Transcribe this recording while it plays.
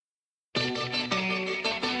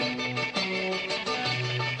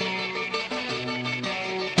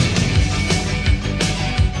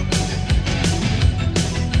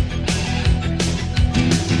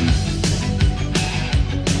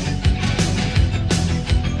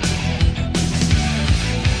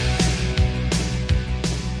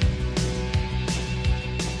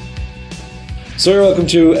So welcome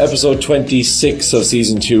to episode 26 of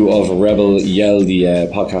season 2 of Rebel Yell, the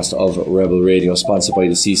podcast of Rebel Radio, sponsored by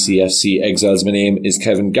the CCFC Exiles. My name is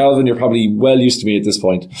Kevin Galvin. You're probably well used to me at this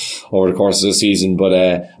point over the course of the season, but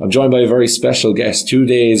I'm joined by a very special guest 2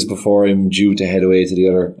 days before I'm due to head away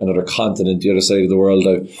to another continent, the other side of the world.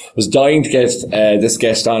 I was dying to get this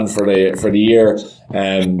guest on for the year.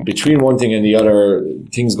 Between one thing and the other,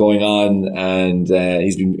 things going on, and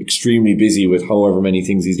he's been extremely busy with however many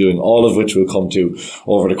things he's doing, all of which we'll come to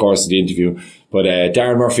over the course of the interview. But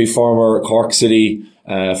Darren Murphy, former Cork City,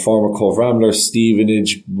 former Cove Rambler,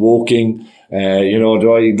 Stevenage, Woking,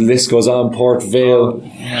 the list goes on, Port Vale.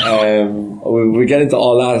 We get into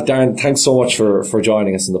all that. Darren, thanks so much for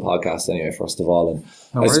joining us in the podcast anyway, first of all. And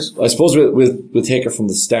no worries. I suppose we'll take it from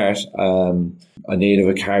the start. A native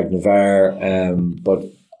of Carricknavar, but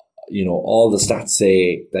all the stats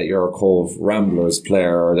say that you're a Cove Ramblers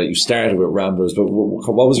player, or that you started with Ramblers. But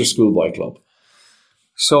what was your schoolboy club?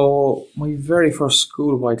 So my very first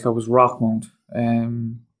schoolboy club was Rockmount.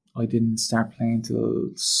 I didn't start playing till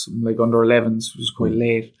under 11s, which was quite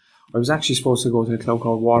late. I was actually supposed to go to a club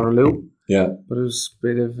called Waterloo. Yeah, but it was a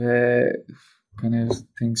bit of a kind of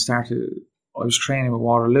thing started. I was training with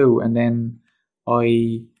Waterloo, and then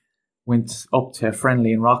I went up to a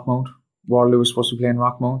friendly in Rockmount. Waterloo was supposed to be playing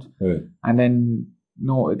Rockmount. Right. And then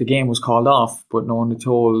the game was called off, but no one had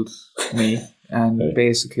told me. And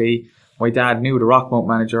basically, my dad knew the Rockmount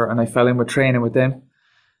manager, and I fell in with training with them.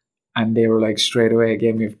 And they were straight away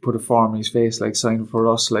put a form in his face, signing for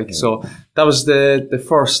us. So that was the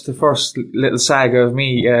first little saga of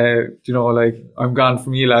me, I'm gone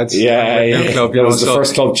from you lads. Yeah. Club, that was the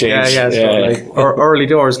first club change. Or early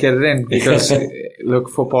doors, get it in, because look,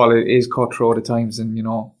 football is cutthroat at times, and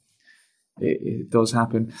it does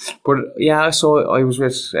happen. But so I was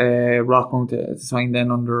with Rockmount at the time, then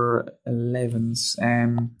under 11s,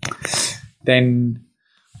 then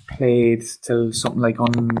played till something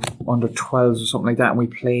under 12s or something like that, and we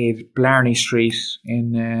played Blarney Street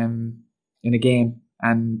in a game,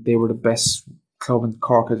 and they were the best club in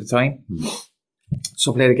Cork at the time.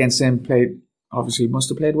 So played against them, obviously must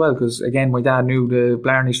have played well, because again my dad knew the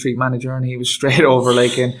Blarney Street manager, and he was straight over and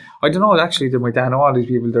I don't know actually, did my dad know all these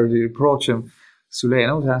people there to approach him? It's too late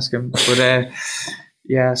now to ask him, but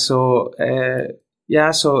so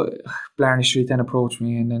Blarney Street then approached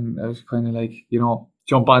me, and then I was kind of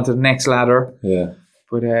jump onto the next ladder. Yeah.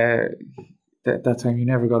 But that time you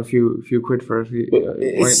never got a few quid for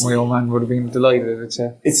it. My old man would have been delighted, I'd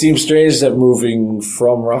say. It seems strange that moving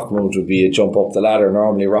from Rockmount would be a jump up the ladder.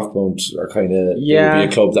 Normally Rockmount are kind of would be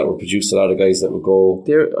a club that would produce a lot of guys that would go.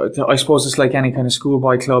 I suppose it's like any kind of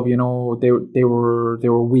schoolboy club, they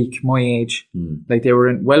were weak, my age. They were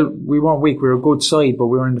in, we weren't weak, we were a good side, but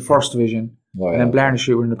we were in the first division. And then Blarney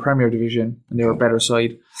Street were in the Premier Division, and they were a better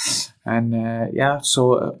side. And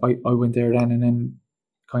so I went there then, and then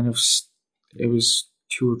kind of it was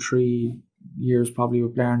 2 or 3 years probably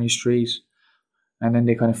with Blarney Street, and then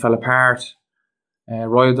they kind of fell apart.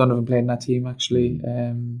 Royal Donovan played in that team actually,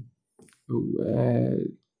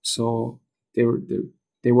 so they were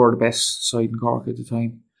the best side in Cork at the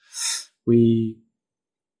time. We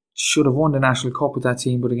should have won the National Cup with that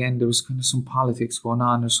team, but again there was kind of some politics going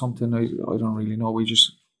on or something. I don't really know. We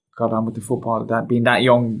just got on with the football. That being that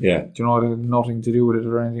young, it had nothing to do with it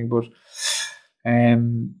or anything. But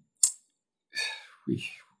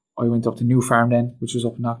I went up to New Farm then, which was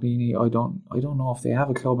up in Knockneeny. I don't know if they have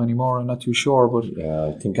a club anymore. I'm not too sure, but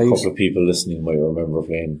I think a couple of people listening might remember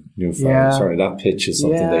playing New Farm. Yeah, certainly that pitch is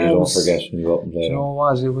something that you don't forget when you go up and play.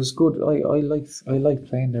 It was good. I liked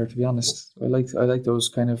playing there, to be honest. I liked those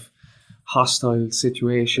kind of hostile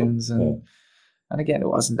situations, and again, it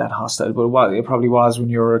wasn't that hostile, but it probably was when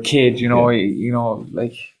you were a kid,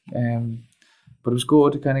 but it was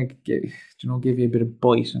good to kind of give you a bit of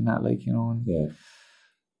bite and that,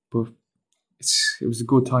 But it was the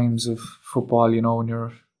good times of football, when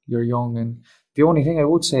you're young. And the only thing I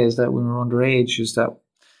would say is that when we were underage is that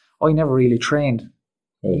I never really trained.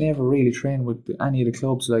 Right. I never really trained with any of the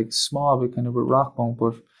clubs, small, but kind of with Rockmount.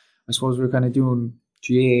 But I suppose we were kind of doing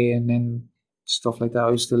GA and then stuff like that.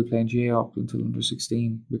 I was still playing GA up until under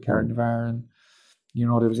 16 with Carricknavar, and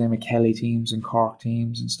there was Emma Kelly teams and Cork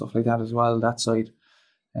teams and stuff like that as well, that side.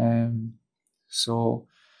 So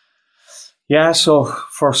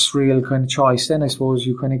first real kind of choice then, I suppose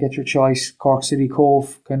you kind of get your choice, Cork City,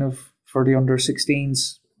 Cove, kind of for the under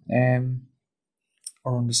 16s,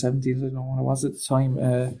 or under 17s, I don't know what it was at the time.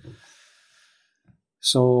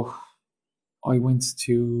 So I went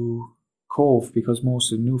to Cove because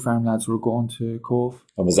most of the New Farm lads were going to Cove.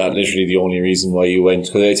 And was that literally the only reason why you went?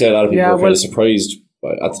 Because I'd say a lot of people were kind of surprised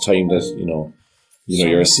at the time that,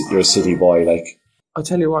 you're a city boy, like. I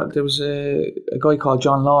tell you what, there was a guy called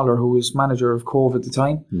John Lawler who was manager of Cove at the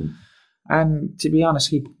time. And to be honest,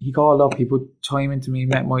 he called up, he put time into me,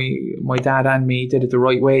 met my dad and me, did it the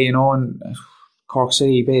right way, and Cork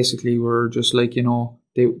City basically were just like,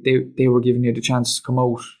 they were giving you the chance to come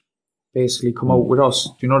out with us.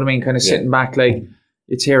 Do you know what I mean? Kind of sitting back like,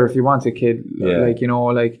 it's here if you want it, kid.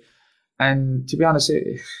 And to be honest,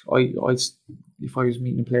 if I was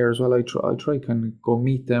meeting a player as well, I try kind of go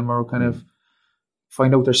meet them or kind of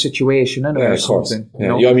find out their situation or something.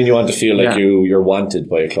 Yeah. You want to feel like you're wanted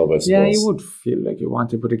by a club, I suppose. Yeah, you would feel like you're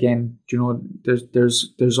wanted, but again,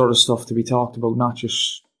 there's other stuff to be talked about, not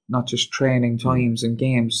just training times and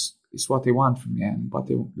games. It's what they want from you and what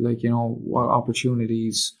they what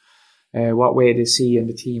opportunities, what way they see in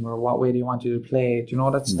the team or what way they want you to play.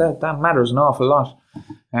 That matters an awful lot,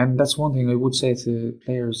 and that's one thing I would say to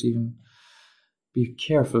players even. Be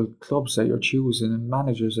careful clubs that you're choosing and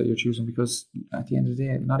managers that you're choosing, because at the end of the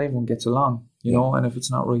day, not everyone gets along, and if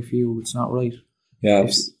it's not right for you, it's not right. Yeah,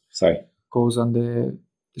 Goes on the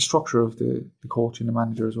structure of the coach and the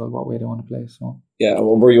manager as well, what way they want to play. So yeah,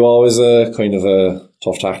 were you always a kind of a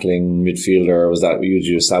tough tackling midfielder, or was that did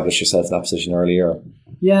you establish yourself in that position earlier?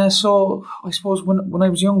 Yeah, so I suppose when I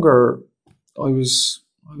was younger, I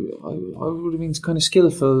would have been kind of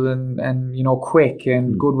skillful and quick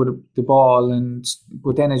and good with the ball,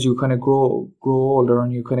 but then as you kind of grow older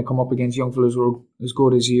and you kind of come up against young fellas who are as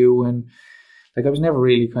good as you, and like I was never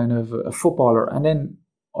really kind of a footballer, and then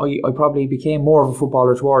I probably became more of a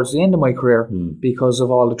footballer towards the end of my career because of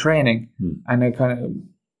all the training, and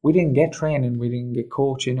we didn't get training, we didn't get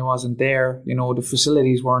coaching, it wasn't there, the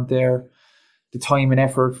facilities weren't there, the time and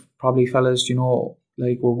effort, probably fellas,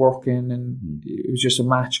 like we're working, and it was just a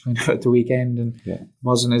match kind of at the weekend, and it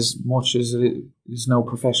wasn't as much as it is now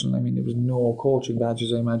professional. I mean, there was no coaching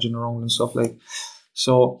badges, I imagine, around and stuff like.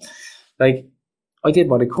 So, like, I did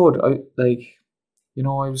what I could. I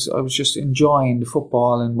was just enjoying the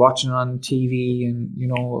football and watching it on TV, and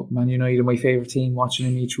Man United, my favourite team, watching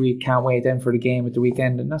them each week. Can't wait then for the game at the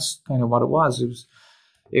weekend, and that's kind of what it was.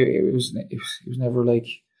 It was never like,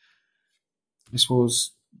 I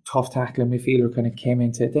suppose, tough tackling midfielder kind of came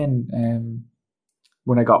into it then.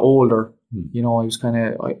 When I got older, I was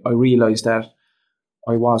I realised that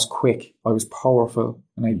I was quick, I was powerful,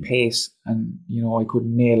 and I had pace, and I could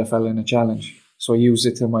nail a fella in a challenge. So I used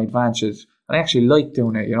it to my advantage, and I actually liked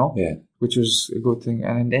doing it, which was a good thing.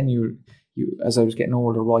 And then you as I was getting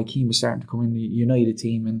older, Roy Keane was starting to come in the United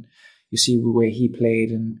team, and you see the way he played,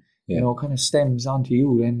 and kind of stems onto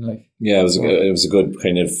you then, like. Yeah, it was a good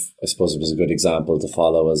kind of, I suppose it was a good example to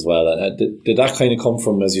follow as well. And did that kind of come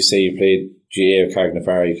from, as you say, you played GA or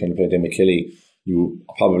Carrignafara, you kind of played in McKilly. You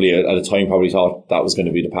probably at the time thought that was going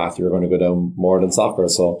to be the path you were going to go down more than soccer.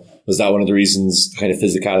 So was that one of the reasons, the kind of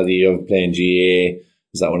physicality of playing GA,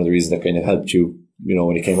 was that one of the reasons that kind of helped you,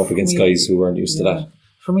 when you came up against guys who weren't used to that?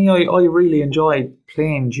 For me, I really enjoyed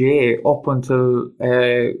playing GA up until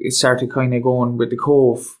it started kind of going with the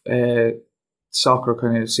Cove soccer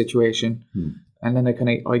kind of situation. And then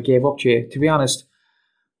I gave up GA. To be honest,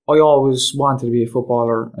 I always wanted to be a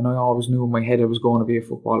footballer, and I always knew in my head I was going to be a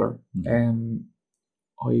footballer.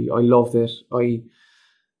 I loved it. I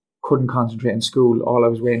couldn't concentrate in school. All I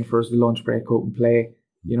was waiting for was the lunch break out and play.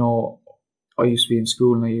 I used to be in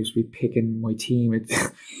school and I used to be picking my team at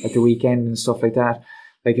the weekend and stuff like that.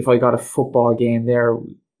 Like if I got a football game there,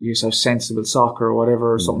 we used to have Sensible Soccer or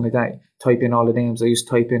whatever or something like that. Type in all the names. I used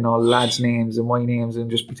to type in all the lads' names and my names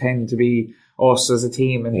and just pretend to be us as a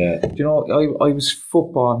team. And I was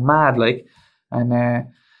football mad, like, and I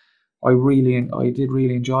did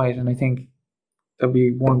really enjoy it. And I think that'd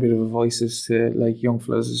be one bit of advice is to like young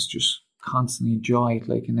fellas is just constantly enjoy it,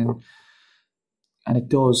 like, and it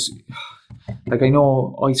does. Like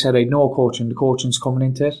I said I'd no coaching. The coaching's coming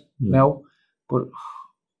into it now, but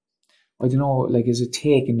I don't know. Like, is it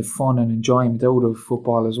taking the fun and enjoyment out of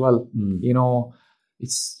football as well?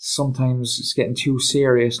 It's sometimes it's getting too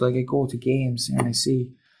serious. Like I go to games and I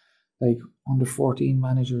see like under 14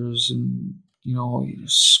 managers and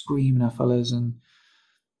screaming at fellas and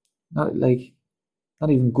not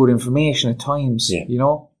even good information at times.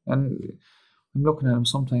 And I'm looking at them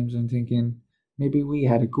sometimes and thinking, maybe we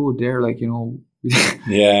had it good there, like,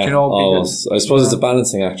 because, I suppose it's a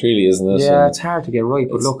balancing act, really, isn't it? Yeah, it's hard to get right.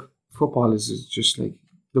 But look, football is just like,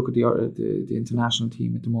 look at the international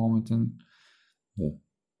team at the moment, and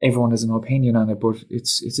everyone has an opinion on it, but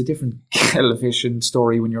it's a different television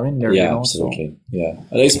story when you're in there. Yeah, absolutely. So. Yeah,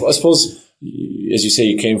 and I suppose, as you say,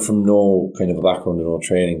 you came from no kind of a background and no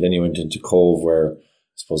training. Then you went into Cove, where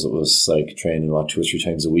I suppose it was like training 2 or 3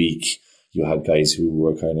 times a week. You had guys who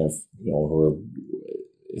were kind of, who were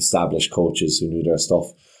established coaches who knew their stuff.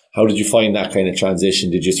 How did you find that kind of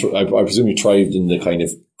transition? Did you? I presume you thrived in the kind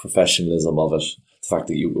of professionalism of it, the fact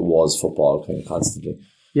that it was football kind of constantly.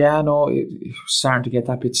 Yeah, no, it was starting to get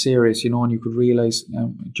that bit serious, and you could realise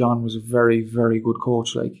John was a very, very good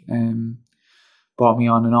coach. Brought me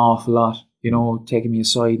on an awful lot, taking me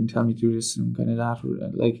aside and telling me to do this and kind of that,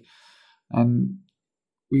 and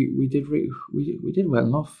we did well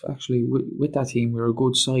enough actually with that team. We were a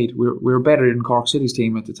good side. We were better than Cork City's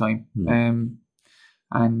team at the time.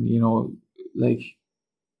 And there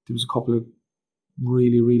was a couple of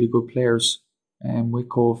really, really good players with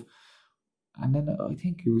Cove. And then I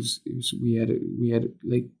think we had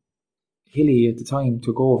Hilly at the time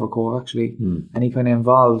took over Cove actually, and he kind of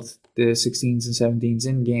involved the 16s and 17s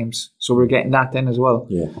in games, so we were getting that then as well.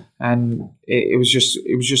 Yeah, and it was just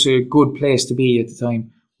a good place to be at the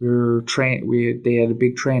time. We were they had a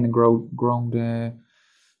big training ground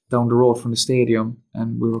down the road from the stadium,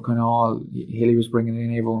 and we were kind of Hilly was bringing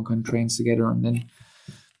in everyone kind of trains together, and then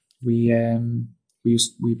we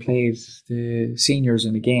played the seniors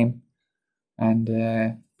in the game. And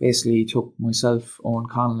basically he took myself, Owen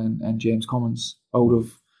Conlon and James Cummins out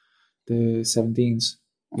of the 17s,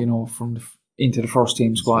 into the first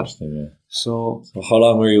team squad. So how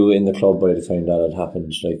long were you in the club by the time that had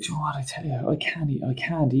happened? Do you know what, I tell you, I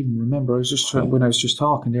can't even remember. I was just when I was just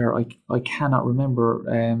talking there, I cannot remember.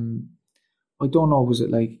 I don't know, was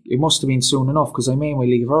it it must have been soon enough, because I made my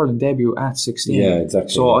League of Ireland debut at 16. Yeah,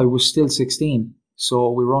 exactly. So I was still 16.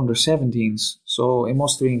 So we were under 17s. So it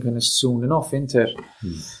must have been kind of soon enough into it.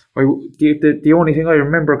 The only thing I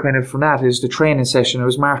remember kind of from that is the training session. I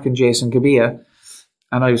was marking Jason Gabia,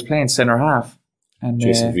 and I was playing centre half. And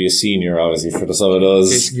Jason Gabia senior, obviously, for the some of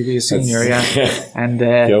those. Jason Gabia senior, yeah. And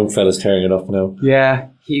young fella's tearing it up now. Yeah,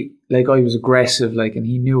 I was aggressive, and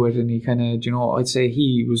he knew it, and he kind of, I'd say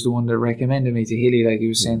he was the one that recommended me to Hilly. He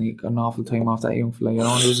was saying he got an awful time off that young fella,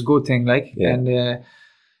 and it was a good thing, Yeah. And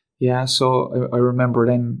yeah, so I remember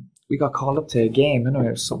then we got called up to a game.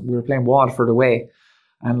 So we were playing Waterford away,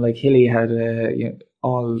 and Hilly had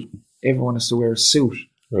everyone has to wear a suit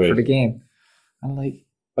for the game, and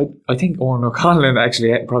I think Owen O'Connell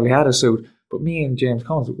actually probably had a suit, but me and James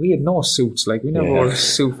Collins, we had no suits. We never wore a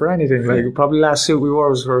suit for anything. Probably last suit we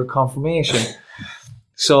wore was for confirmation.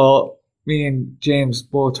 So me and James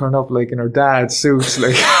both turned up in our dad's suits.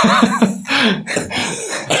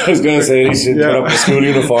 I was going to say he should turn up in a school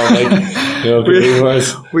uniform,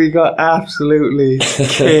 we got absolutely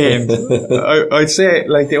caned. I'd say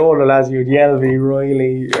the older lads, you'd Yelvy,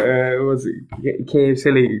 Riley, Cave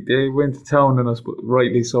Silly, they went to town on us, but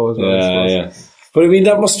rightly so as well. Yeah. But I mean,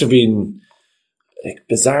 that must have been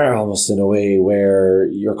bizarre almost in a way, where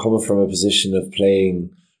you're coming from a position of playing,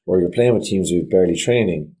 where you're playing with teams with barely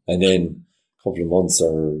training, and then a couple of months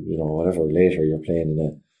or whatever later you're playing in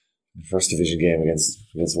a first division game against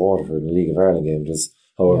Waterford in the League of Ireland game. There's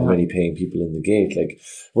however many paying people in the gate.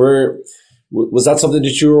 Was that something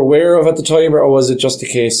that you were aware of at the time, or was it just a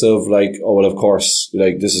case of oh well, of course,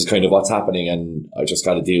 this is kind of what's happening and I just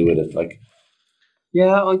got to deal with it?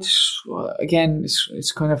 Yeah, again,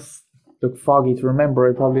 it's kind of foggy to remember.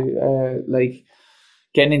 I probably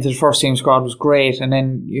getting into the first team squad was great, and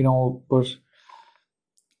then but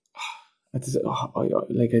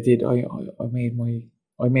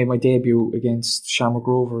I made my debut against Shamrock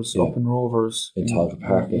Rovers up in Rovers in Talca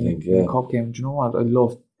Park, I think. In a cup game. Do you know what? I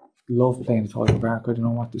loved playing at Talca Park. I don't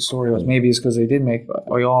know what the story was. Maybe it's because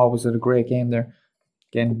I always had a great game there.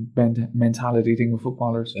 Again, mentality thing with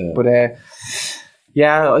footballers. Yeah. But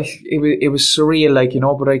it was surreal,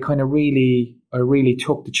 but I kind of really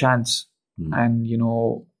took the chance and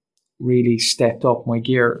really stepped up my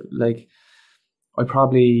gear.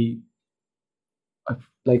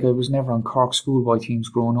 I was never on Cork schoolboy teams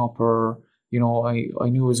growing up, or I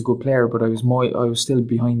knew I was a good player, but I was still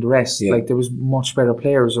behind the rest. Yeah. There was much better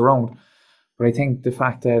players around, but I think the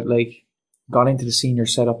fact that got into the senior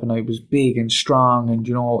setup and I was big and strong, and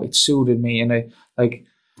it suited me, and I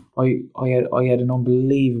had an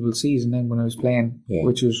unbelievable season then when I was playing,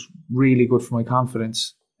 which was really good for my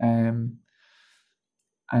confidence. And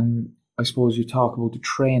I suppose you talk about the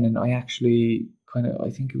training. I actually I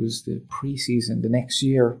think it was the pre-season the next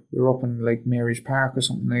year, we were up in Mary's Park or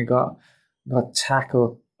something, and I got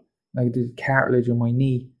tackled, I did cartilage in my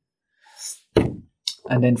knee,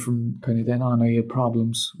 and then from then on I had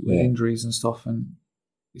problems with injuries and stuff, and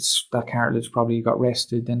that cartilage probably got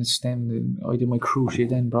rested, then it stemmed, and I did my cruciate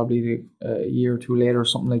then probably a year or two later or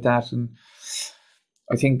something like that. And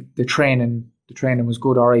I think the training was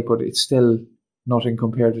good, alright, but it's still nothing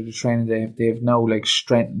compared to the training they have now,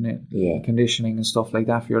 strengthening, conditioning and stuff like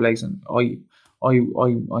that for your legs. And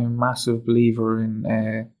I'm a massive believer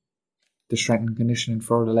in the strength and conditioning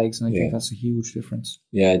for the legs, and I think that's a huge difference.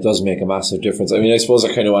 Yeah, it does make a massive difference. I mean, I suppose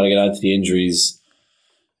I kind of want to get onto the injuries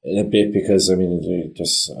in a bit, because I mean,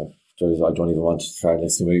 I don't even want to try and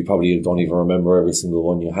listen. You probably don't even remember every single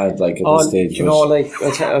one you had, like, at this stage. You know, like,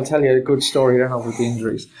 I'll tell you a good story then with the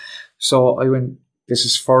injuries. So I went, this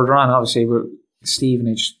is further on, obviously, with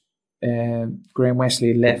Stevenage. Graham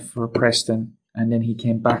Wesley left for Preston, and then he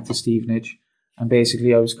came back to Stevenage. And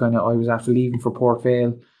basically, I was after leaving for Port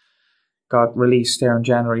Vale, got released there in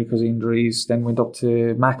January because of injuries, then went up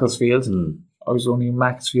to Macclesfield. I was only in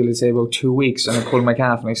Macclesfield, I'd say, about 2 weeks, and I pulled my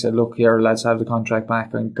calf, and I said, look here, lads, have the contract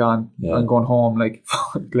back, I'm gone. I'm going home, like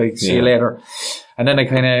see you later. And then I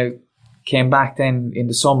kind of came back then in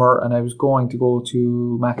the summer, and I was going to go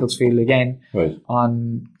to Macclesfield again. Right.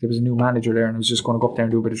 There was a new manager there, and I was just going to go up there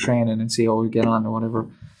and do a bit of training and see how we get on or whatever.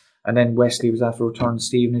 And then Wesley was after returning to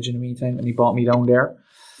Stevenage in the meantime, and he brought me down there.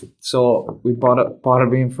 So we brought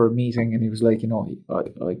him in for a meeting, and he was like, you know,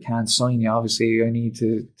 I can't sign you, obviously, I need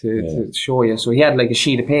to show you. So he had like a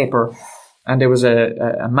sheet of paper, and there was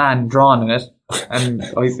a man drawn in it, and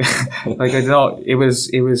I don't know, it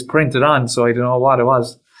was printed on, so I don't know what it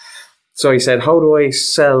was. So he said, how do I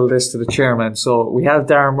sell this to the chairman? So we have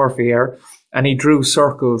Darren Murphy here, and he drew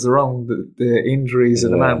circles around the injuries of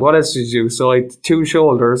the man. What else did you do? So I had 2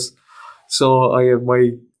 shoulders, so I had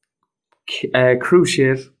my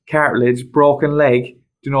cruciate cartilage, broken leg.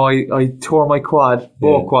 You know, I tore my quad,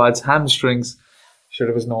 both quads, hamstrings. Sure,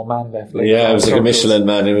 there was no man left. Like, it was like a Michelin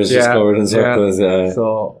man. It was just covered in circles. Yeah.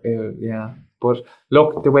 So but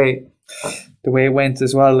look, the way it went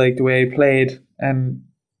as well, like the way I played, and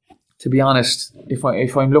to be honest,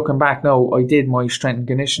 if I'm looking back now, I did my strength and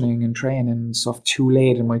conditioning and training and stuff too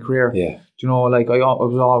late in my career. Yeah. You know, like I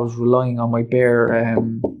was always relying on my bare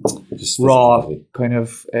raw kind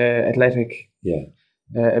of athletic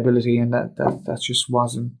ability, and that just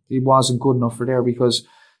wasn't good enough for there, because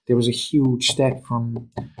there was a huge step from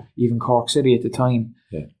even Cork City at the time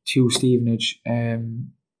to Stevenage.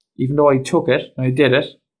 Even though I took it and I did it,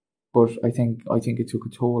 but I think it took a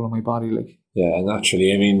toll on my body, like. Yeah, and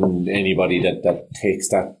naturally, I mean, anybody that takes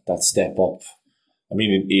that step up, I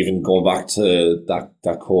mean, even going back to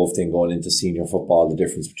that Cove thing, going into senior football, the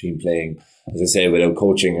difference between playing, as I say, without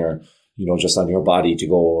coaching, or, you know, just on your body to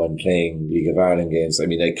go and playing League of Ireland games. I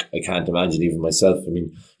mean, I can't imagine even myself. I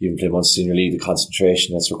mean, even playing Munster Senior League, the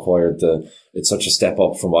concentration that's required, it's such a step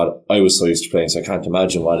up from what I was so used to playing. So I can't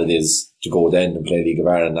imagine what it is to go then and play League of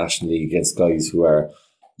Ireland National League against guys who are,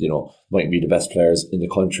 you know, might be the best players in the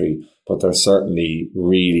country, but they're certainly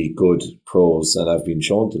really good pros, and I've been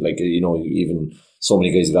shown to, like, you know, even so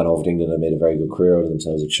many guys have gone over to England and made a very good career out of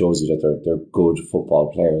themselves. It shows you that they're good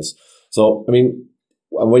football players. So, I mean,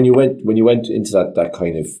 when you went into that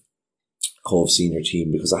kind of Cove senior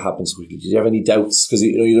team, because it happened so quickly, did you have any doubts? Because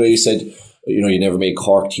you said, you know, you never made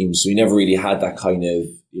Cork teams, so you never really had that kind of,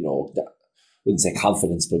 you know, wouldn't say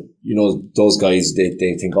confidence, but, you know, those guys, they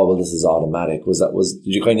think, oh, well, this is automatic. Was there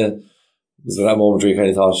that moment where you kind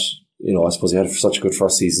of thought, you know, I suppose you had such a good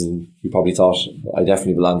first season, you probably thought, I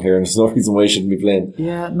definitely belong here and there's no reason why I shouldn't be playing?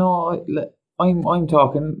 Yeah, no, I'm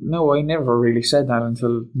talking, no, I never really said that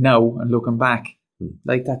until now, and looking back.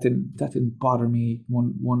 Like, that didn't bother me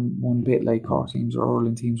one bit, like Cork teams or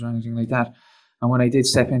Ireland teams or anything like that. And when I did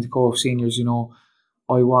step into Cove seniors, you know,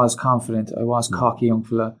 I was confident, I was cocky young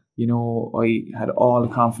fella. You know, I had all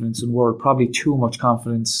the confidence in the world, probably too much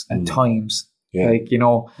confidence at times. Yeah. Like, you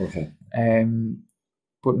know. Okay.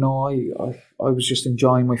 But no, I was just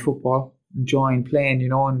enjoying my football, enjoying playing, you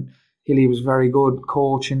know, and Hilly was very good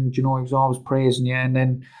coaching, you know, he was always praising you, and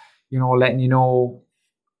then, you know, letting you know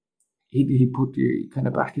he put you kind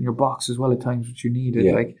of back in your box as well at times, which you needed.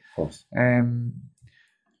 Yeah, like, of course.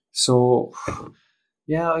 So,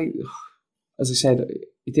 yeah, as I said,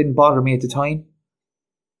 it didn't bother me at the time.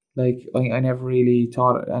 Like, I never really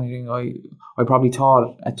thought anything. I probably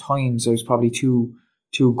thought at times I was probably too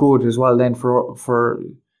good as well then for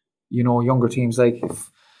you know, younger teams. Like,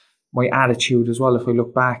 if my attitude as well, if I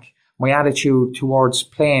look back, my attitude towards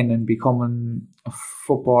playing and becoming a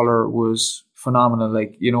footballer was phenomenal.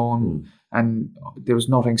 Like, you know, and there was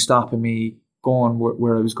nothing stopping me going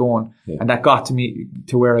where I was going, and that got to me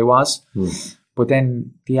to where I was. But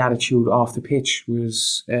then the attitude off the pitch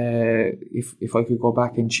was, if I could go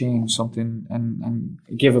back and change something and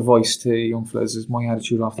give a voice to young fellas, my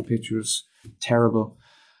attitude off the pitch was terrible.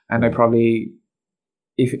 And I probably,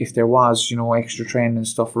 if there was, you know, extra training and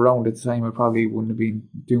stuff around at the time, I probably wouldn't have been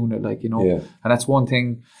doing it, like, you know. Yeah. And that's one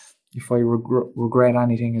thing, if I regret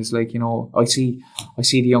anything, is, like, you know, I see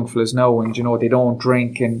the young fellas now, and, you know, they don't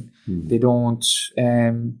drink and They don't.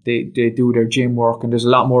 They do their gym work, and there's a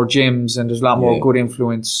lot more gyms, and there's a lot more good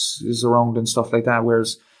influences around and stuff like that.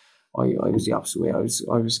 Whereas I was the opposite way. I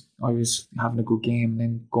was having a good game and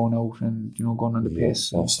then going out and going on the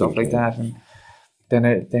piss and stuff like that. And then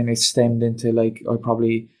it stemmed into like I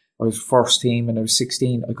was first team and I was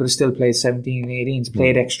 16. I could have still played 17 and 18s,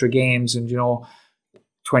 played extra games and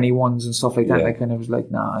 21s and stuff like that. And I kind of was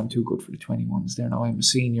like, nah, I'm too good for the 21s there now. I'm a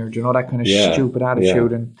senior. Do you know that kind of stupid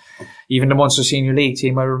attitude? And even the Munster Senior League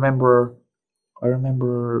team, I remember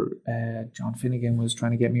John Finnegan was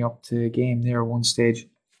trying to get me up to a game there one stage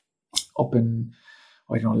up in,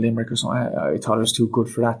 I don't know, Limerick or something. I thought I was too good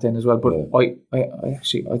for that then as well. But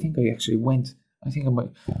I think I actually went. I think I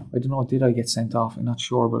don't know, did I get sent off? I'm not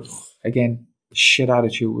sure. But again, shit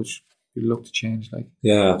attitude, which you look to change. Like,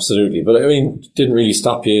 yeah, absolutely. But I mean, didn't really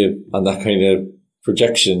stop you on that kind of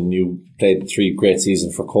projection. You played 3 great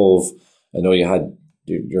seasons for Cove. I know you had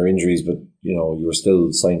your injuries, but you were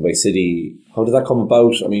still signed by City. How did that come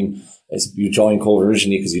about? I mean, you joined Cove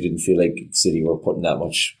originally because you didn't feel like City were putting that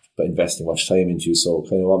much, but investing much time into you. So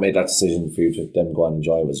kind of what made that decision for you to then go on and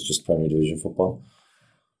join? Was it just Premier Division football?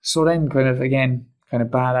 So then kind of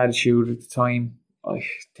bad attitude at the time.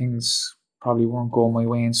 Things probably weren't going my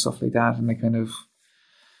way and stuff like that. And I kind of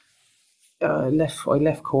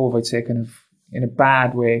left Cove, I'd say, kind of in a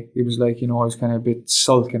bad way. It was like, I was kind of a bit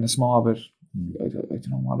sulking a small bit. I don't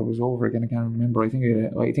know what it was over again. I can't remember. I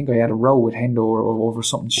think I had a row with Hendo or over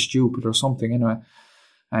something stupid or something anyway.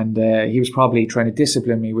 And he was probably trying to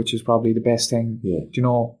discipline me, which is probably the best thing. Yeah.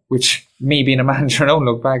 Which me being a manager now,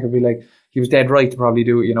 look back, I'd be like, he was dead right to probably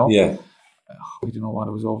do it, Yeah. I don't know what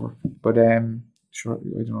it was over. But sure,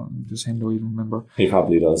 I don't know. Does Hendo even remember? He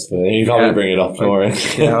probably does. But he'll probably bring it up. Don't worry.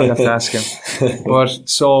 Yeah, I'll have to ask him. But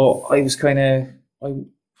so I was kind of,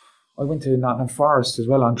 I went to Nottingham Forest as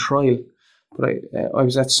well on trial. But I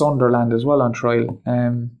was at Sunderland as well on trial.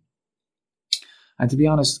 And to be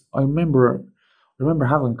honest, I remember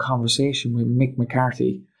having a conversation with Mick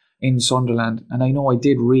McCarthy in Sunderland, and I know I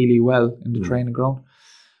did really well in the training ground.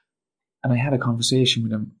 And I had a conversation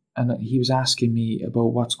with him, and he was asking me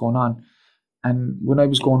about what's going on. And when I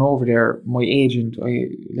was going over there, my agent,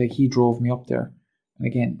 he drove me up there. And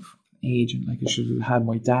again, agent, like I should have had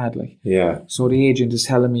my dad, like. Yeah. So the agent is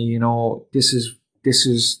telling me, this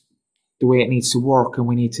is the way it needs to work, and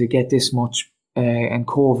we need to get this much, and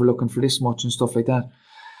Cove are looking for this much and stuff like that.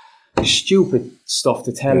 Stupid stuff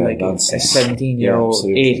to tell, like nonsense. A 17-year-old,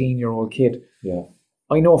 18-year-old kid. Yeah.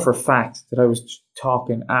 I know for a fact that I was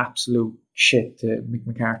talking absolute shit to Mick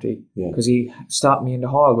McCarthy because he stopped me in the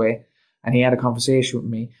hallway and he had a conversation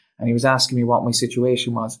with me and he was asking me what my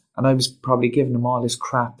situation was, and I was probably giving him all this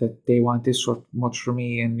crap that they want this much for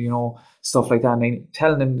me and stuff like that, and I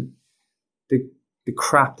telling him the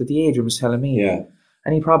crap that the agent was telling me. Yeah.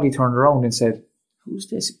 And he probably turned around and said, "Who's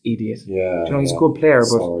this idiot?" Yeah. He's a good player,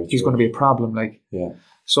 but he's going to be a problem. Like,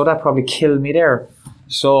 so that probably killed me there.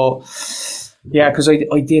 So, yeah, because I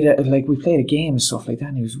did it, like, we played a game and stuff like that,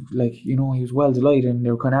 and he was like, he was well delighted, and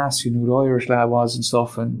they were kind of asking who the Irish lad was and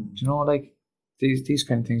stuff, and like these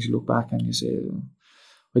kind of things you look back and you say.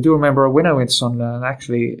 I do remember when I went to Sunderland,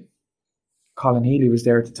 actually, Colin Healy was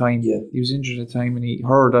there at the time. Yeah. He was injured at the time, and he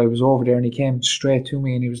heard I was over there, and he came straight to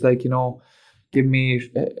me, and he was like, giving me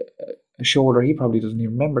a shoulder. He probably doesn't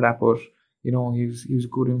even remember that, but he was a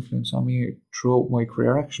good influence on me throughout my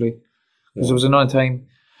career, actually. Because there was another time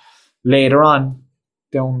later on,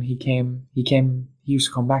 he used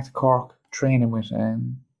to come back to Cork training with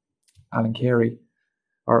Alan Carey,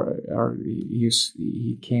 or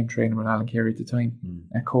he came training with Alan Carey at the time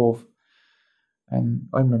at Cove. And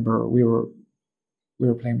I remember we were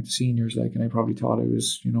playing with the seniors, like, and I probably thought it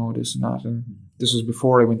was, this and that. And this was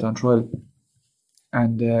before I went on trial.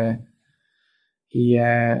 And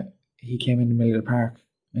he came in the middle of the park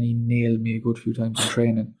and he nailed me a good few times in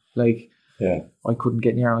training. Like, I couldn't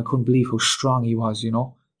get near him. I couldn't believe how strong he was, He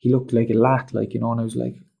looked like a lad, like, and I was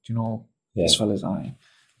like, this fella's on.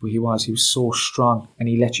 But he was so strong, and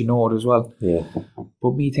he let you know it as well. Yeah.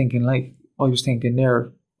 But me thinking, like, I was thinking there,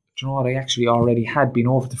 do you know what? I actually already had been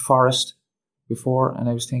over to Forest before, and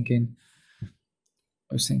I was thinking,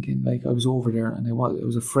 like, I was over there, and I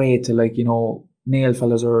was afraid to, like, nail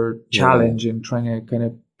fellas or challenge and trying to kind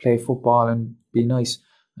of play football and be nice.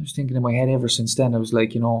 I was thinking in my head ever since then. I was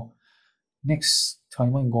like, next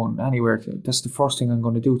time I'm going anywhere, that's the first thing I'm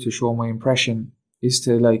going to do to show my impression is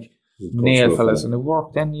to, like, nail fellas. And it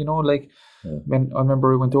worked then, when I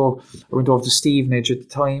remember I went over to Stevenage at the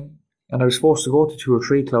time, and I was supposed to go to 2 or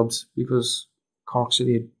 3 clubs because Cork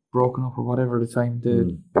City had broken up or whatever at the time,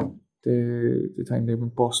 the time they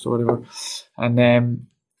went bust or whatever. And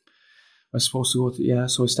was supposed to go to,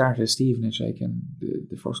 so I started at Stevenage, like, and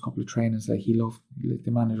the first couple of trainings, like,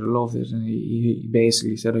 the manager loved it, and he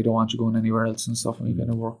basically said, I don't want you going anywhere else and stuff, and we kind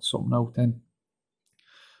of worked something out. Then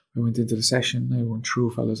we went into the session, I went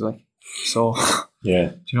through, fellas, like, so,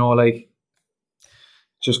 yeah, you know, like,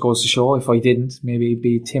 just goes to show, if I didn't, maybe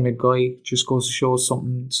be a timid guy, just goes to show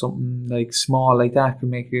something like small like that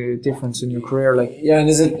can make a difference in your career, like. Yeah, and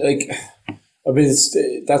is it, like, I mean,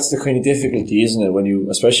 that's the kind of difficulty, isn't it?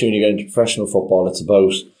 Especially when you get into professional football, it's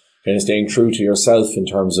about kind of staying true to yourself in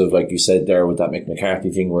terms of, like you said there with that Mick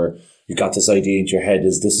McCarthy thing, where you got this idea into your head,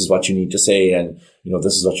 this is what you need to say, and you know,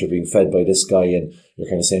 this is what you're being fed by this guy, and you're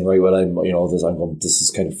kind of saying, right, well, this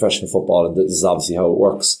is kind of professional football, and this is obviously how it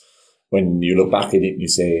works. When you look back at it and you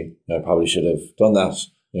say, I probably should have done that.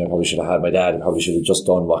 I probably should have had my dad. I probably should have just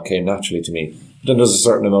done what came naturally to me. But then there's a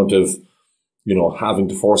certain amount of, having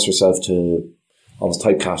to force yourself to almost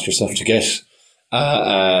typecast yourself to get,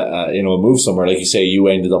 move somewhere. Like you say, you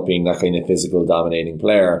ended up being that kind of physical dominating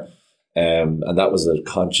player. And that was a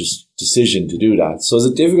conscious decision to do that. So is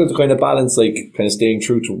it difficult to kind of balance, like, kind of staying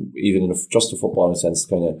true to, even in just a footballing sense,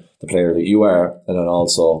 kind of the player that you are, and then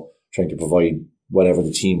also trying to provide whatever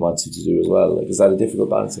the team wants you to do as well? Like, is that a difficult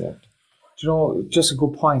balancing act? Just a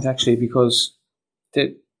good point, actually, because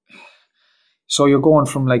so you're going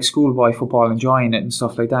from, like, schoolboy football, enjoying it and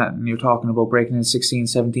stuff like that, and you're talking about breaking in 16,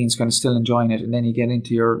 17s, kind of still enjoying it, and then you get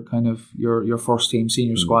into your kind of your first team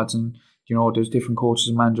senior squads, and there's different coaches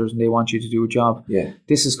and managers, and they want you to do a job. Yeah,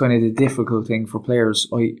 this is kind of the difficult thing for players,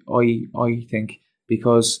 I think,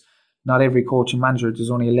 because not every coach and manager, there's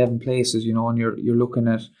only 11 places, and you're looking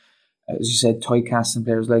at, as you said, typecasting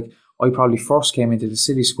players. Like, I probably first came into the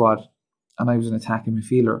City squad and I was an attacking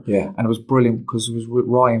midfielder. Yeah. And it was brilliant because it was with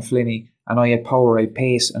Roy and Flinney, and I had power, I had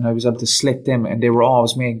pace, and I was able to slip them, and they were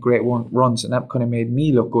always making great runs, and that kind of made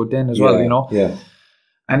me look good then as well, Yeah.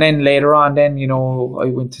 And then later on, I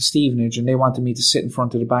went to Stevenage, and they wanted me to sit in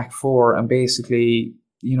front of the back four and basically,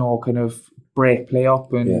 kind of break play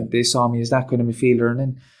up, and they saw me as that kind of midfielder. And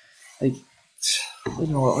then,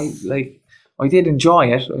 like, I did enjoy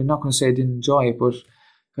it. I'm not going to say I didn't enjoy it, but it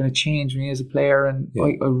kind of changed me as a player. And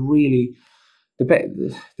I really,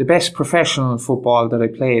 the best professional football that I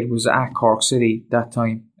played was at Cork City that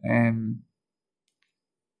time.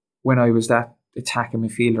 When I was that attacking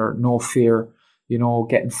midfielder, no fear,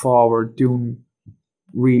 getting forward,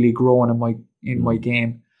 really growing in my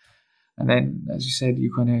game. And then, as you said,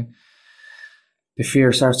 you kind of, the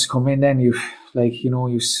fear starts to come in. Then you, like, if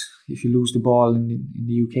you lose the ball in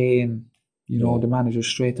the UK, and the manager's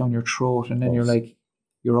straight down your throat, and then you're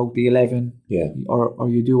out the 11. Yeah. Or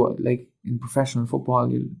you do it, like, in professional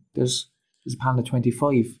football, there's a panel of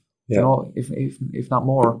 25. Yeah. If not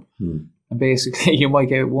more. And basically you might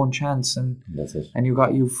get one chance, and that's it. And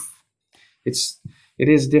it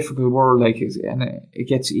is a difficult world, like, and it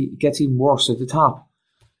gets even worse at the top.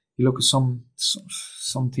 You look at some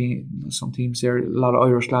teams there, a lot of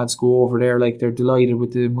Irish lads go over there, like, they're delighted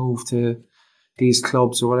with the move to these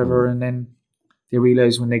clubs or whatever, and then they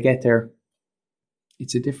realise when they get there,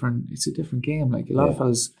 it's a different game. Like, a lot of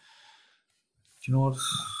fellas, you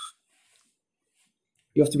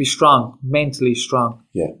have to be strong, mentally strong.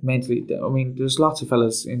 Yeah. Mentally, I mean, there's lots of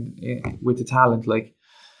fellas in with the talent. Like,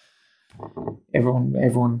 everyone,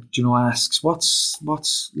 asks, what's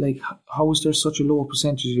like, how is there such a low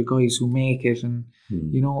percentage of guys who make it? And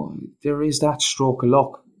there is that stroke of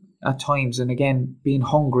luck at times, and again, being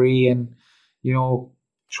hungry and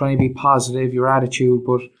trying to be positive, your attitude,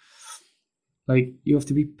 but, like, you have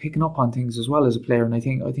to be picking up on things as well as a player. And I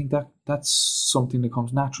think that's something that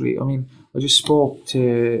comes naturally. I mean, I just spoke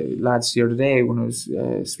to lads the other day when I was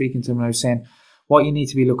speaking to them, and I was saying, what you need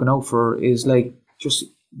to be looking out for is, like, just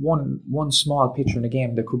one small picture in a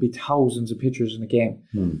game. There could be thousands of pictures in a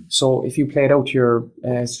game. So if you play it out to your,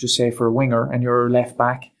 let's just say for a winger, and you're left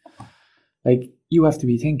back, like, you have to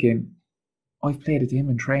be thinking, I've played at him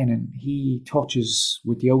in training. He touches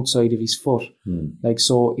with the outside of his foot. Like,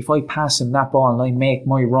 so if I pass him that ball and I make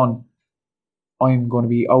my run, I'm going to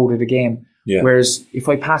be out of the game. Yeah. Whereas if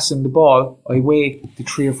I pass him the ball, I wait the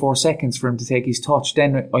 3 or 4 seconds for him to take his touch,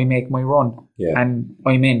 then I make my run, and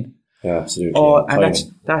I'm in. Yeah, absolutely. And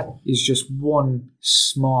that is just one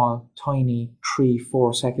small, tiny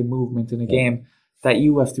 3-4 second movement in a game that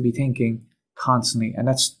you have to be thinking constantly. And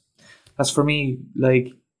that's for me,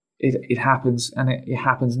 like, it happens, and it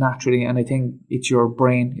happens naturally. And I think it's your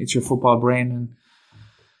brain, it's your football brain. And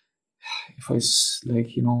if I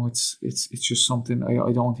like, it's just something,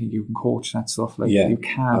 I don't think you can coach that stuff. Like, you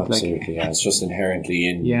can't. Absolutely, it's just inherently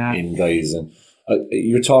in guys. And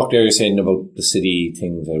you talked there, you're saying about the City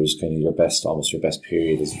thing. That was kind of almost your best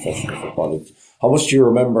period as a professional footballer. How much do you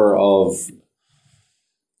remember of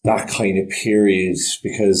that kind of period?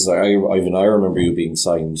 Because Ivan, I remember you being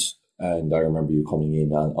signed, and I remember you coming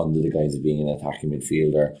in under the guise of being an attacking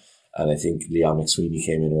midfielder. And I think Liam McSweeney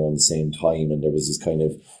came in around the same time, and there was this kind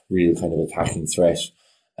of real kind of attacking threat.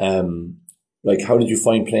 Like, how did you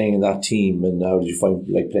find playing in that team, and how did you find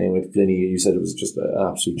playing with Flinny? You said it was just an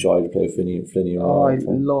absolute joy to play with Flinny. Oh, I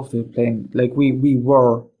loved it playing. Like, we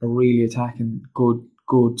were a really attacking,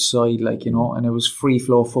 good side, and it was free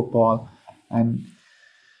flow football, and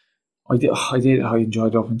I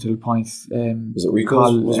enjoyed it up until the point. Was it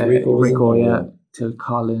Rico? Rico, yeah. Till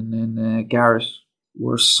Colin and Garrett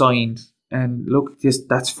were signed, and look,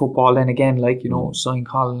 that's football. Then again, signed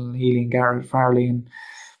Colin Healy and Garrett Farley, and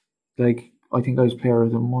I think I was player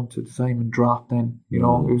of the month at the time and dropped. Then it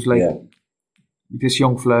was this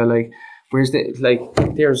young fella. Whereas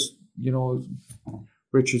there's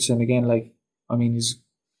Richardson again. He's a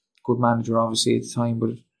good manager obviously at the time,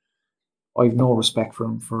 but I've no respect for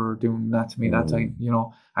him for doing that to me that time.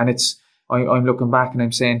 And it's I'm looking back and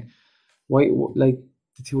I'm saying, why the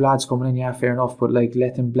two lads coming in, yeah, fair enough, but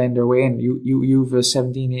let them blend their way in. You've a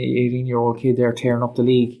 17, 18-year-old kid there tearing up the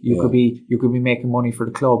league. You could be making money for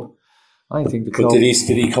the club. I think the club. But did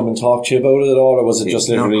he come and talk to you about it at all, or was it just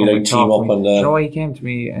literally team up and? He came to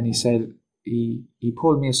me and he said he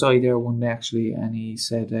pulled me aside there one day actually, and he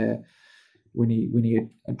said when he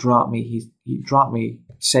had dropped me, he dropped me,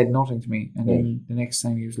 said nothing to me, and then the next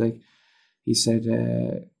time he said,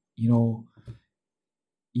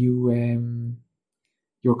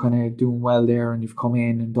 you're kind of doing well there, and you've come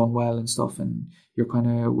in and done well and stuff, and you're kind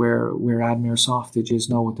of where Admir Softage is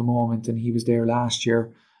now at the moment, and he was there last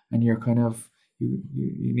year, and you're kind of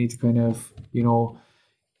you need to kind of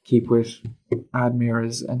keep with Admir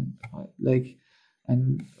and I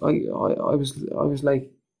was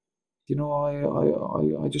like,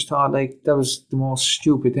 I just thought that was the most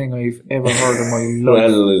stupid thing I've ever heard in my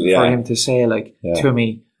life for him to say to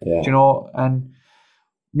me, and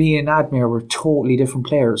me and Admir were totally different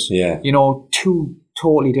players. Yeah. Two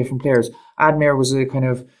totally different players. Admir was a kind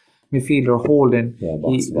of midfielder holding. Yeah,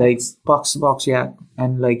 box to box, yeah.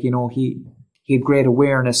 And he had great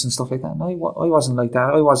awareness and stuff like that. And I wasn't like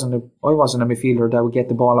that. I wasn't a midfielder that would get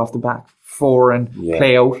the ball off the back four and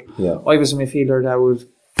play out. Yeah. I was a midfielder that would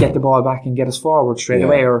get the ball back and get us forward straight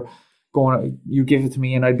away, or you give it to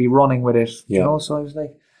me and I'd be running with it. So I was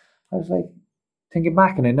like thinking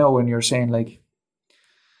back on it now, when you're saying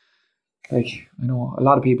I know a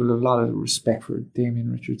lot of people have a lot of respect for Damien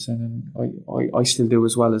Richardson, and I still do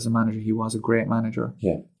as well as a manager. He was a great manager.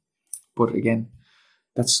 Yeah. But again,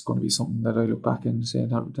 that's going to be something that I look back and say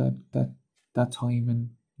that time,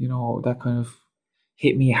 and that kind of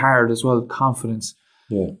hit me hard as well, confidence.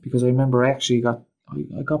 Yeah. Because I remember I actually got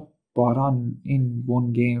brought on in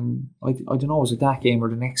one game. I don't know, was it that game or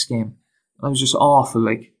the next game? I was just awful,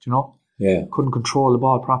 Yeah. Couldn't control the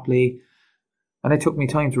ball properly. And it took me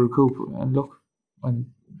time to recoup, and look,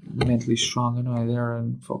 I'm mentally strong and I there,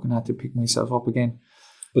 and fucking had to pick myself up again.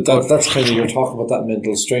 But that's kind of, you're talking about that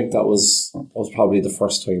mental strength. That was probably the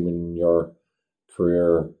first time in your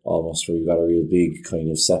career almost where you got a real big kind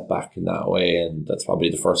of setback in that way, and that's probably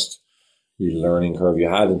the first real learning curve you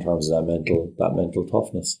had in terms of that mental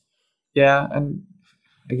toughness. Yeah, and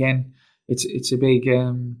again, it's a big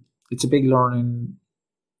learning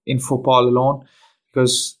in football alone,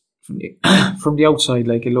 because from the outside,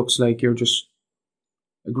 it looks like you're just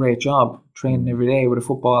a great job training every day with a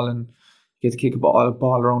football, and you get to kick a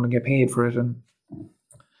ball around and get paid for it. And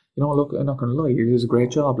look, I'm not going to lie, it is a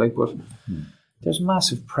great job. But there's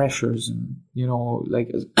massive pressures, and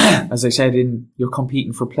as I said, you're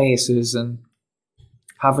competing for places and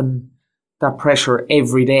having that pressure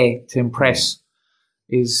every day to impress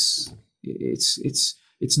it's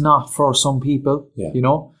not for some people. Yeah.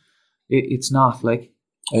 It's not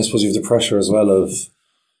I suppose you have the pressure as well of,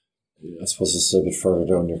 I suppose it's a bit further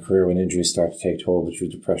down your career when injuries start to take toll, but you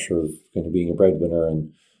have the pressure of kind of being a breadwinner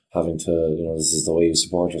and having to, this is the way you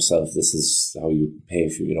support yourself. This is how you pay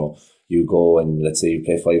for, you go and let's say you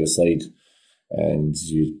play five-a-side and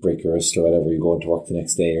you break your wrist or whatever, you go into work the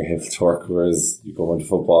next day, you're able to work, whereas you go into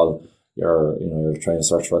football, you're trying to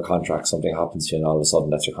search for a contract, something happens to you and all of a sudden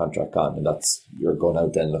that's your contract gone, and you're going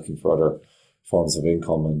out then looking for other forms of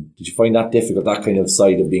income. And did you find that difficult, that kind of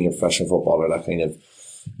side of being a professional footballer, that kind of,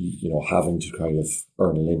 having to kind of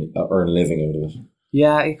earn a living out of it?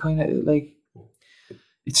 Yeah, it kind of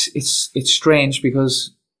it's strange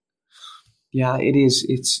because it is,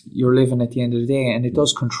 it's you're living at the end of the day, and it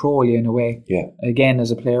does control you in a way. Yeah. Again,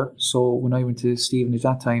 as a player. So when I went to Stephen at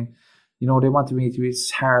that time, they wanted me to be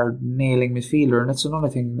this hard nailing midfielder, and that's another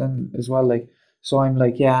thing then as well. So I'm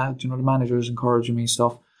like, yeah, you know, the manager is encouraging me and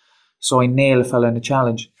stuff. So I nail a fella in the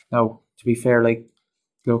challenge. Now, to be fair, like,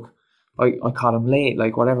 look, I caught him late,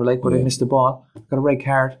 like, whatever, like, but I missed the ball, got a red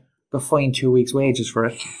card, got fined 2 weeks' wages for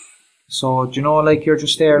it. So, do you know, like, you're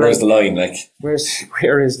just there. Where's like, the line, like? Where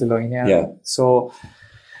is the line, yeah. So,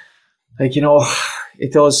 like, you know,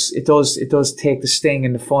 it does take the sting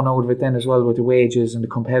and the fun out of it then as well, with the wages and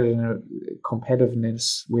the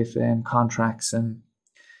competitiveness with contracts. And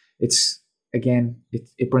it's, again,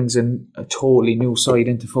 it brings in a totally new side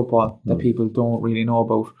into football that people don't really know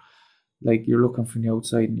about. Like, you're looking from the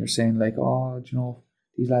outside and you're saying, like, oh, do you know,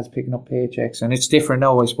 these lads picking up paychecks. And it's different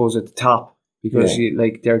now, I suppose, at the top, because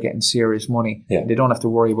they're getting serious money. Yeah. They don't have to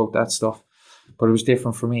worry about that stuff. But it was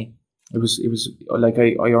different for me. It was like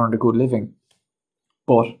I earned a good living,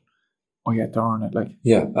 but I had to earn it. Like,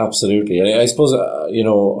 yeah, absolutely. And I suppose you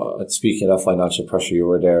know, speaking of financial pressure, you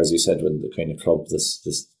were there, as you said, when the kind of club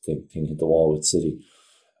this thing hit the wall with City,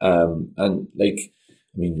 and like,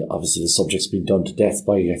 I mean, obviously the subject's been done to death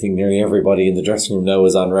by, I think, nearly everybody in the dressing room now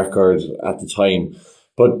is on record at the time.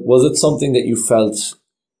 But was it something that you felt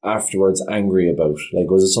afterwards angry about? Like,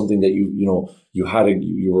 was it something that you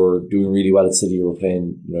were doing really well at City, you were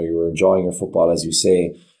playing, you know, you were enjoying your football, as you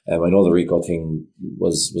say. I know the Rico thing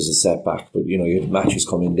was a setback, but, you know, you had matches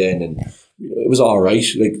coming then, and it was all right.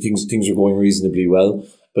 Like, things were going reasonably well.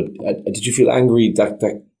 But did you feel angry that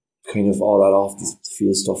kind of all that off the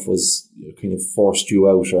field stuff was, you know, kind of forced you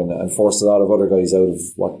out and forced a lot of other guys out of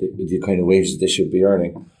what the kind of wages they should be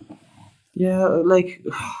earning? Yeah, like,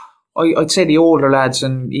 I'd say the older lads,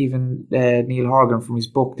 and even Neil Horgan from his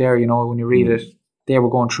book there, you know, when you read it, they were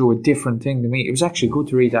going through a different thing to me. It was actually good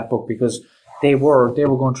to read that book, because they were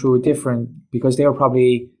going through a different, because they were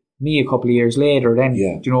probably me a couple of years later then,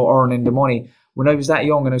 you know, earning the money. When I was that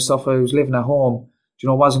young and stuff, I was living at home, you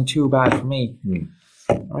know, it wasn't too bad for me.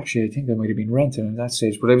 Or actually, I think I might have been renting at that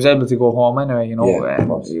stage, but I was able to go home anyway, you know,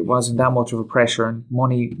 it wasn't that much of a pressure, and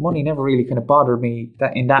money never really kind of bothered me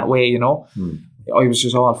in that way, you know. I was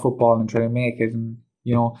just all football and trying to make it, and,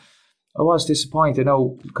 you know, I was disappointed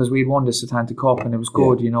now, because we'd won the Setanta Cup and it was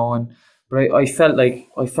good, you know, but I felt like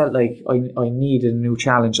I needed a new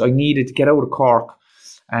challenge. I needed to get out of Cork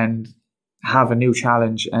and have a new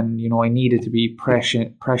challenge, and, you know, I needed to be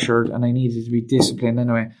pressured, and I needed to be disciplined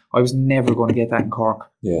anyway. I was never going to get that in Cork.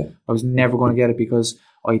 I was never going to get it, because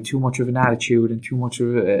I had too much of an attitude and too much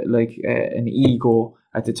of an ego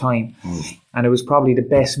at the time. And it was probably the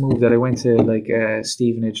best move that I went to, like,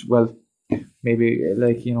 Stevenage. Well, maybe,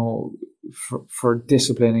 like, you know, for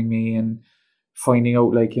disciplining me and finding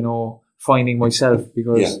out, like, you know, finding myself,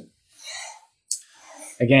 because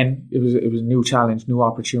again, it was a new challenge, new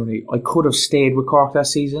opportunity. I could have stayed with Cork that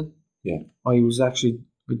season.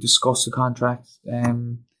 We discussed the contract.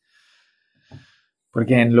 But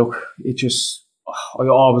again, look, I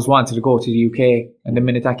always wanted to go to the UK, and the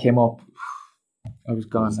minute that came up, I was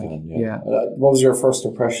gone. What was your first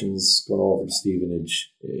impressions going over to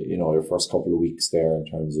Stevenage? You know, your first couple of weeks there, in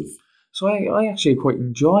terms of. So I actually quite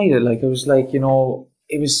enjoyed it. Like, I was like, you know,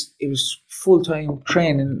 it was full-time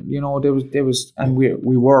training. You know, there was, and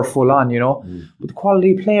we were full on. You know, but the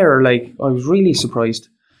quality player, like, I was really surprised.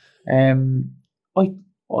 I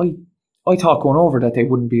thought going over that they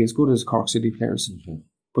wouldn't be as good as Cork City players,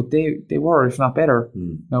 but they were, if not better.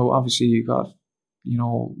 Now, obviously, you got, you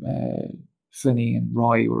know, Finney and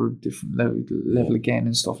Roy were different level again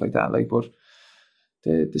and stuff like that. Like, but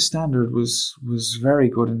the standard was very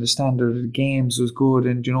good, and the standard of the games was good,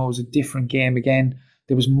 and, you know, it was a different game again.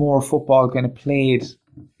 There was more football kind of played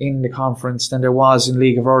in the conference than there was in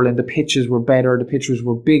League of Ireland. The pitches were better, the pitches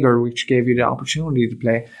were bigger, which gave you the opportunity to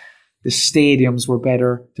play. The stadiums were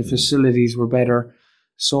better, the facilities were better.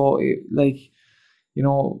 So, like, you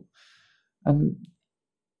know, and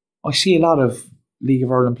I see a lot of League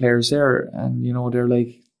of Ireland players there, and, you know, they're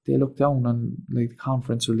like, they look down on, like, the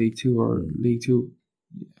Conference or League 2 or League 2,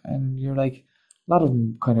 and you're like, a lot of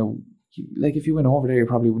them kind of, like, if you went over there, you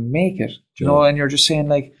probably wouldn't make it, you know, and you're just saying,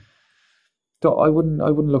 like, I wouldn't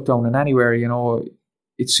look down on anywhere, you know.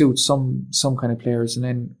 It suits some kind of players, and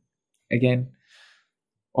then again,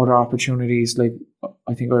 other opportunities, like,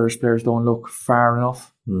 I think Irish players don't look far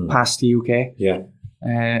enough past the UK.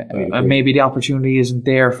 And maybe the opportunity isn't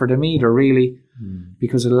there for them either, really,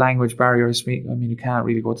 because of the language barriers. I mean, you can't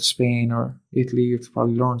really go to Spain or Italy. You have to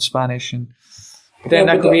probably learn Spanish, and then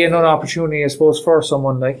that could be another opportunity, I suppose, for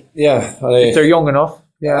someone, like, if they're young enough.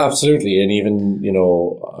 Yeah, absolutely. And even, you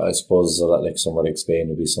know, I suppose like somewhere like Spain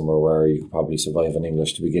would be somewhere where you could probably survive in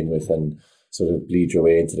English to begin with and sort of bleed your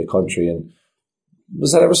way into the country. And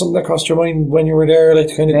Was that ever something that crossed your mind when you were there, like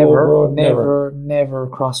to kind of go abroad? Never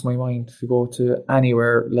crossed my mind to go to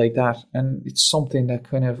anywhere like that. And it's something that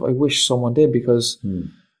kind of I wish someone did, because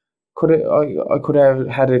I could have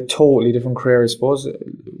had a totally different career, I suppose.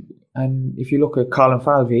 And if you look at Colin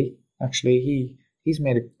Falvey, actually he's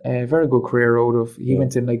made a very good career out of. He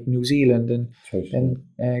went in like New Zealand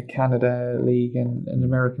and Canada League and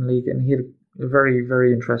American League, and he had a very,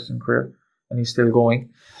 very interesting career, and he's still going.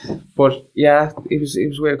 But yeah, it was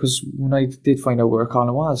weird, because when I did find out where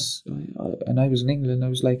Colin was, and I was in England, I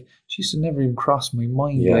was like, geez, it never even crossed my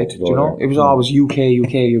mind. Like, do you know, it was always UK.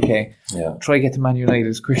 Yeah, try to get to Man United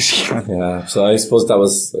as quick as you can. Yeah, so I suppose that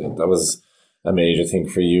was a major thing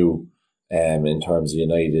for you. In terms of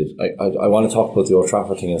United, I want to talk about the Old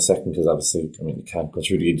Trafford thing in a second, because obviously, I mean, you can't go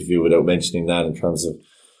through the interview without mentioning that in terms of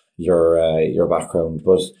your background.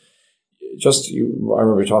 But I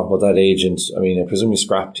remember talking about that agent. I mean, I presume you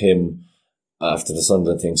scrapped him after the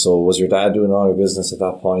Sunderland thing. So was your dad doing all your business at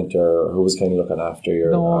that point, or who was kind of looking after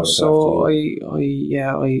your? No, so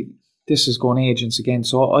I this is going agents again.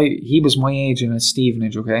 So he was my agent at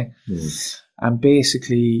Stevenage, okay, and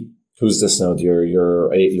basically. Who's this now? Your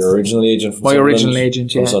original agent from my Sunderland? Original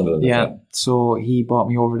agent, yeah. From Sunderland, yeah. So he brought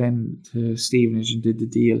me over then to Stevenage and did the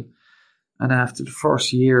deal. And after the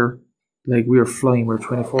first year, like we were flying, we were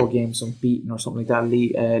 24 games unbeaten or something like that,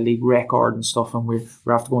 league record and stuff, and we're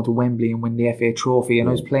after going to Wembley and win the FA Trophy, and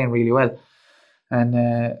I was playing really well. And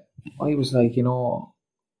I was like,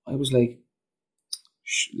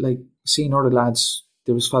 seeing other lads.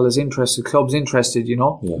 There was fellas interested, clubs interested, And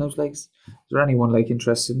I was like, is there anyone like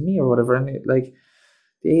interested in me or whatever? And the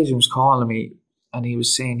agent was calling me, and he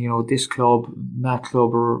was saying, this club, that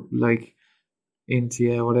club are like into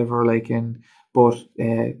you, whatever, but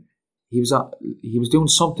he was doing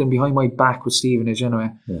something behind my back with Stevenage anyway.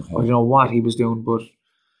 Okay. I don't know what he was doing, but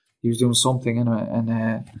he was doing something anyway.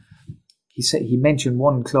 And he mentioned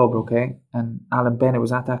one club, okay, and Alan Bennett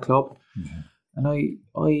was at that club, and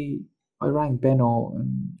I rang Benno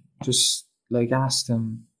and just asked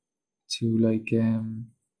him to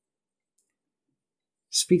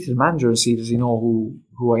speak to the manager and see, does he know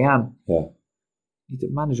who I am? Yeah. The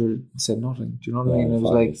manager said nothing. Do you know what I mean? It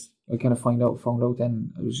was I kind of found out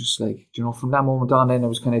then. I was just from that moment on, then I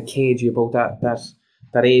was kind of cagey about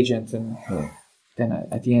that agent, and then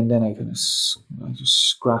at the end, then I just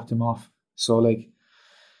scrapped him off. So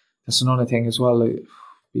that's another thing as well.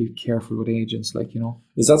 Be careful with agents,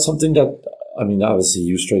 Is that something that, I mean, obviously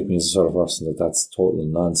you strike me as a sort of person that's total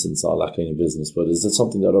nonsense, all that kind of business, but is it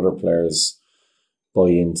something that other players buy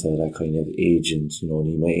into, that kind of agent,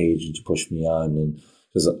 need my agent to push me on? And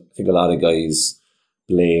because I think a lot of guys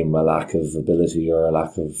blame a lack of ability or a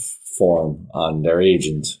lack of form on their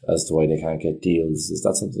agent as to why they can't get deals. Is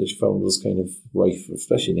that something that you found was kind of rife,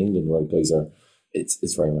 especially in England, where guys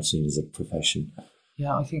it's very much seen as a profession?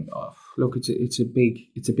 Yeah, I think look, it's a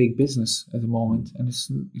big business at the moment, and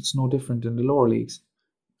it's no different in the lower leagues.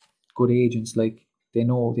 Good agents, they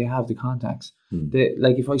know, they have the contacts.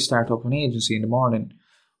 If I start up an agency in the morning,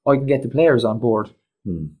 I can get the players on board.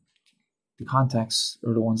 The contacts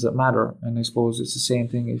are the ones that matter, and I suppose it's the same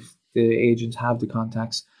thing if the agents have the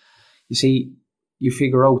contacts. You see, you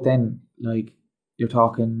figure out then, you're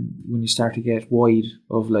talking when you start to get wide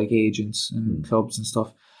of agents and clubs and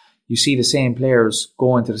stuff. You see the same players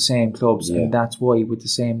going to the same clubs, and that's why with the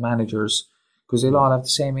same managers, because they'll all have the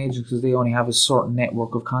same agents, because they only have a certain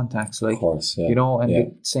network of contacts, of course, yeah.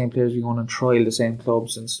 The same players be going on trial the same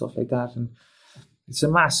clubs and stuff like that, and it's a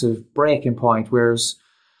massive breaking point. Whereas,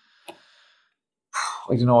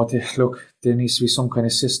 I don't know, there needs to be some kind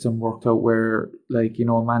of system worked out where,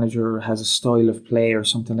 a manager has a style of play or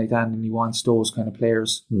something like that, and he wants those kind of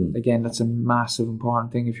players. Again, that's a massive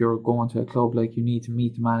important thing. If you're going to a club, you need to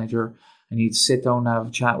meet the manager, and you need to sit down and have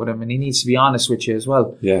a chat with him, and he needs to be honest with you as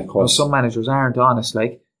well. Yeah, of course. Some managers aren't honest,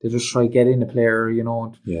 they just try to get in a player,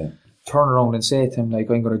 and turn around and say to him, I'm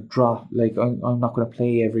going to drop, I'm not going to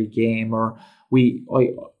play every game, or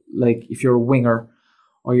if you're a winger,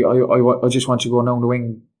 I just want you to go down the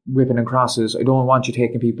wing whipping and crosses. I don't want you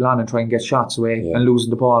taking people on and trying to get shots away and losing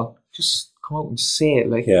the ball. Just come out and say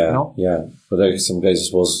it, Yeah, but some guys, I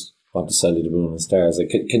suppose, want to sell you the moon and stars.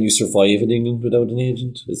 Can you survive in England without an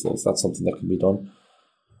agent? Is that something that can be done?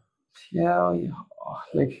 Yeah,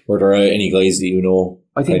 Were there any guys that you know?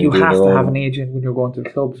 I think you have to have an agent when you're going to the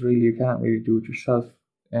clubs. Really, you can't really do it yourself.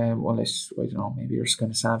 Unless, I don't know, maybe you're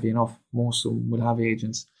kind of savvy enough. Most of them will have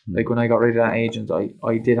agents. When I got rid of that agent,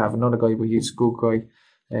 I did have another guy, but he's a good guy,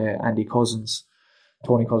 Andy Cousins,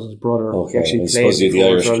 Tony Cousins' brother. Okay, he actually played the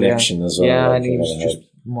Irish connection as well. Yeah, and he was just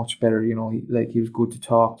much better. He was good to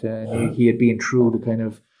talk to. And he had been through the kind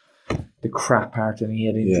of the crap part, and he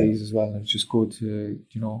had injuries as well. And it's just good to,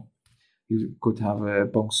 it was good to have a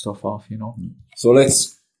bounce stuff off, So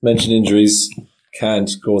let's mention injuries.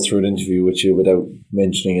 Can't go through an interview with you without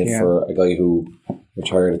mentioning it for a guy who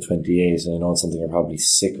retired at 28, and I know it's something you're probably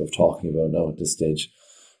sick of talking about now at this stage.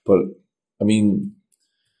 But, I mean,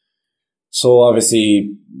 so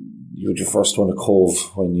obviously you had your first one at Cove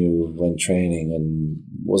when you went training, and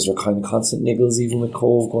was there kind of constant niggles even with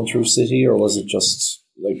Cove going through City, or was it just,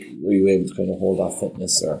 like, were you able to kind of hold that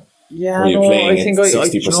fitness, or I think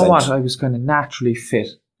you know what, I was kind of naturally fit.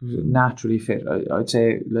 I'd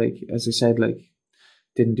say, like, as I said, like,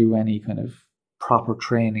 didn't do any kind of proper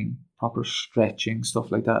training, proper stretching,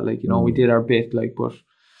 stuff like that. Like, we did our bit, like, but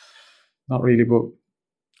not really. But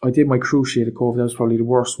I did my cruciate at Cove. That was probably the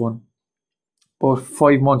worst one. But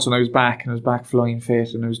 5 months when I was back, and I was back flying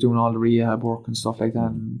fit, and I was doing all the rehab work and stuff like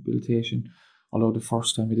that, and rehabilitation. Although the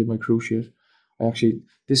first time I did my cruciate,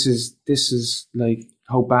 this is like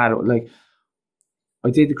how bad, like, I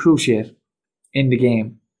did the cruciate in the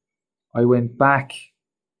game. I went back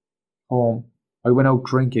home. I went out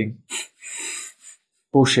drinking,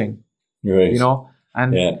 bushing, right.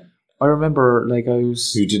 and I remember, like, I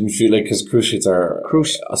was... You didn't feel like, because cruciates are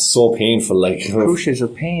so painful, like... Cruciates are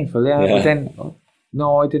painful, but then,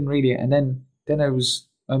 no, I didn't really, and then I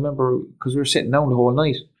remember, because we were sitting down the whole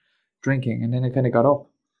night, drinking, and then I kind of got up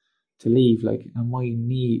to leave, like, and my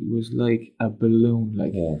knee was like a balloon,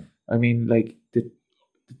 like, I mean, like, the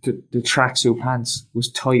tracksuit pants was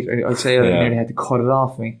tight. I'd say I nearly had to cut it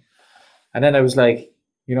off me. And then I was like,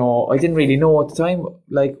 I didn't really know at the time,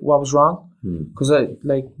 like, what was wrong. Because I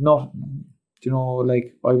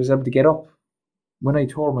was able to get up. When I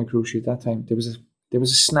tore my cruciate that time, there was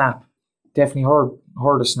a snap. Definitely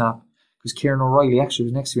heard a snap. Because Kieran O'Reilly actually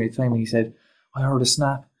was next to me at the time, and he said, I heard a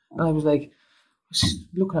snap. And I was like,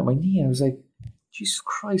 looking at my knee, and I was like, Jesus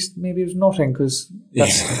Christ, maybe it was nothing, because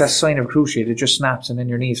that's a sign of cruciate. It just snaps, and then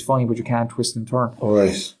your knee is fine, but you can't twist and turn. All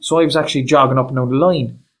right. So I was actually jogging up and down the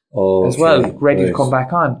line as well, ready to come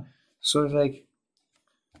back on. So I was like,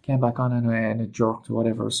 came back on anyway, and it jerked or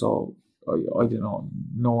whatever. So I don't know.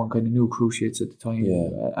 No one kind of knew cruciates at the time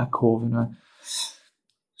at Cove.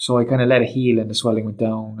 So I kind of let it heal, and the swelling went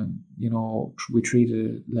down, and we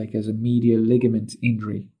treated it like as a medial ligament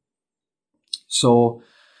injury. So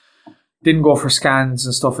didn't go for scans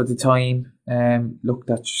and stuff at the time. Look,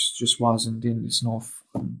 that just wasn't in. It's no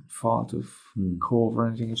fault of Cove or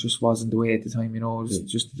anything. It just wasn't the way at the time. It was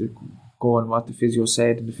just to go on what the physio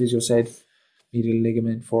said, and the physio said medial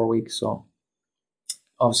ligament 4 weeks. So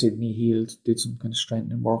obviously the knee healed, did some kind of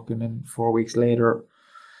strengthening work, and then 4 weeks later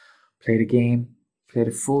played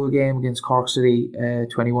a full game against Cork City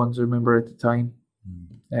 21s, I remember at the time.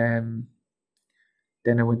 Then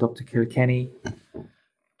I went up to Kilkenny,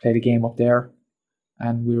 played a game up there,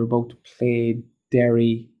 and we were about to play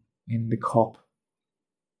Derry in the Cup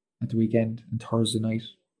at the weekend, and Thursday night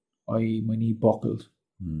my knee buckled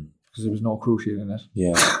because there was no cruciate in it.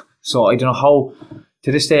 Yeah. So I don't know how,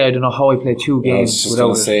 to this day, I don't know how I played 2 games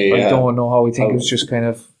without it. I don't know how. I think it was just kind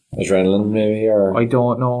of adrenaline, maybe, or I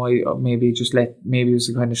don't know. Maybe it was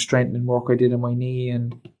the kind of strengthening work I did in my knee,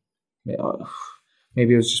 and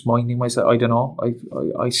maybe I was just minding myself. I don't know.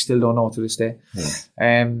 I still don't know to this day.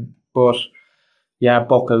 But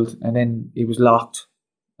buckled, and then it was locked,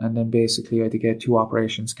 and then basically I had to get 2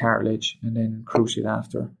 operations, cartilage, and then cruciate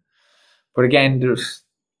after. But again,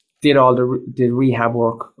 did rehab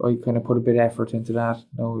work. I kind of put a bit of effort into that.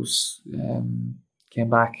 I was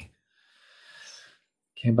came back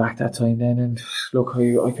that time then, and look,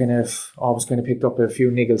 I kind of always kind of picked up a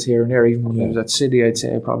few niggles here and there. Even when I was at City, I'd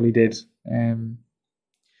say I probably did. And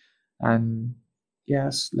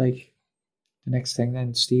yes, like the next thing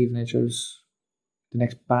then, Stevenage, the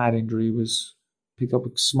next bad injury was picked up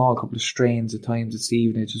a small couple of strains at times at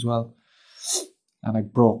Stevenage as well, and I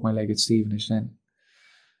broke my leg at Stevenage then.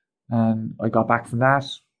 And I got back from that,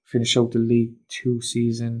 finished out the League 2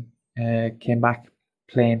 season, came back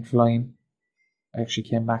flying. I actually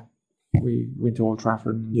came back. We went to Old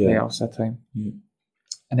Trafford in playoffs that time. Yeah.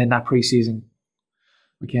 And then that pre-season,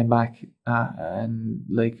 we came back and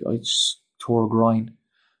like I just tore a groin.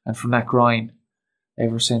 And from that groin,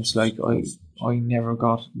 ever since, like I never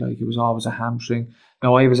got, like, it was always a hamstring.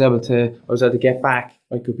 Now I was able to get back.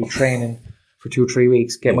 I could be training for 2-3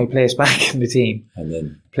 weeks, get my place back in the team, and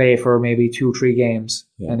then play for maybe 2-3 games,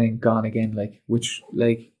 and then gone again. Like, which,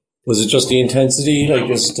 like, was it just the intensity? Like,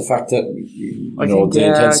 just the fact that the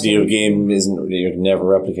intensity of a game you're never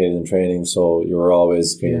replicated in training, so you were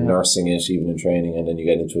always kind of nursing it even in training, and then you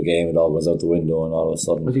get into a game, it all goes out the window, and all of a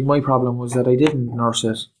sudden. I think my problem was that I didn't nurse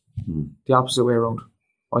it. The opposite way around.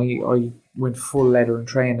 I went full leather in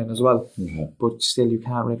training as well. Okay. But still, you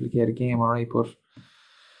can't replicate a game, all right. But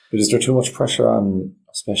is there too much pressure on,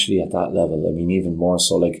 especially at that level? I mean, even more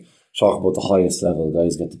so, like, talk about the highest level,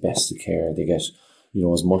 guys get the best of care. They get,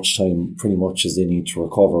 as much time pretty much as they need to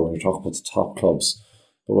recover when you're talking about the top clubs.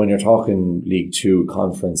 But when you're talking League 2,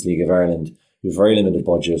 Conference, League of Ireland, you have a very limited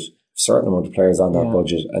budget, a certain amount of players on that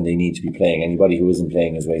budget, and they need to be playing. Anybody who isn't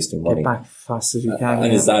playing is wasting money. Get back fast as you can.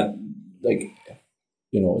 And is that, like,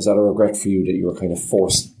 is that a regret for you that you were kind of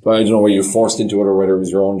forced? I don't know whether you were forced into it or whether it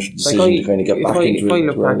was your own decision to kind of get back into it. If I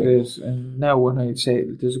look back at it, and now when I say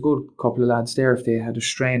there's a good couple of lads there, if they had a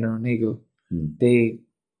strain or an eagle, they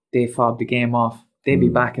fobbed the game off. They'd be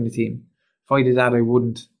back in the team. If I did that, I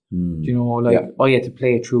wouldn't. I had to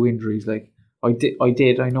play through injuries. Like I did, played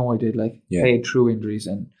through injuries,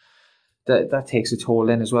 and that takes a toll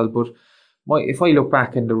then as well. But if I look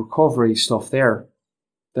back in the recovery stuff there,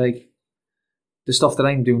 like the stuff that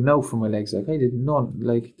I'm doing now for my legs, like I did none.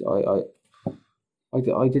 Like I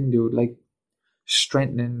didn't do it like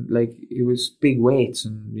strengthening. Like it was big weights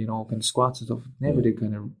and kind of squats and stuff. Never did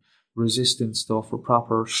kind of resistance stuff or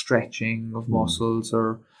proper stretching of muscles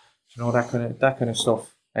or that kind of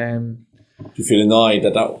stuff. Do you feel annoyed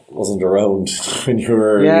that wasn't around when you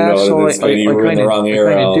were, you were in the wrong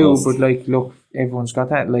era? I kind of do, but like, look, everyone's got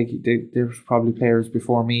that. Like, there's probably players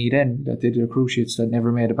before me then that did their cruciates that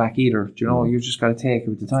never made it back either. You just got to take it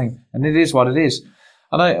with the time, and it is what it is.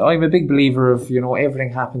 And I'm a big believer of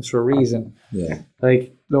everything happens for a reason. Yeah.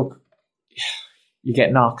 Like, look, you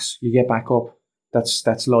get knocks, you get back up.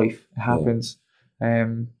 That's life. It happens. Yeah.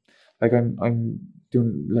 Like I'm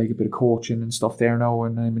doing like a bit of coaching and stuff there now,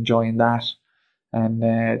 and I'm enjoying that, and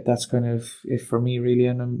that's kind of it for me really.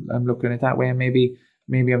 And I'm looking at it that way, and maybe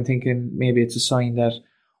I'm thinking maybe it's a sign that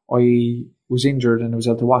I was injured and I was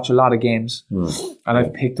able to watch a lot of games, and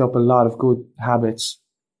I've picked up a lot of good habits,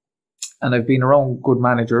 and I've been around good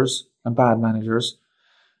managers and bad managers,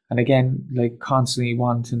 and again, like constantly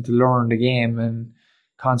wanting to learn the game and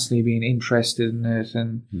constantly being interested in it,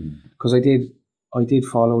 and because I did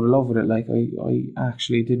fall out of love with it. Like I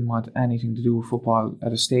actually didn't want anything to do with football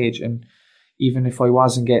at a stage, and even if I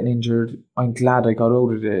wasn't getting injured, I'm glad I got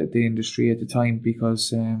out of the industry at the time,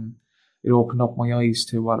 because it opened up my eyes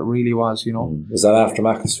to what it really was. Was that after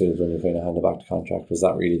Macclesfield when you kind of handed back the contract? Was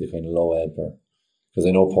that really the kind of low ebb? Because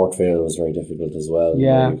I know Port Vale was very difficult as well.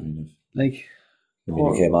 Yeah, you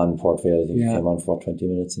came on Port Vale. I think you came on for 20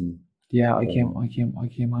 minutes and. Yeah, I came on in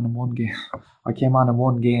one game. I came on in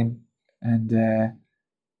one game, and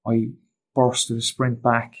I bursted a sprint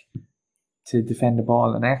back to defend the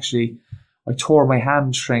ball, and actually I tore my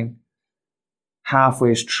hamstring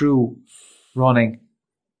halfway through running,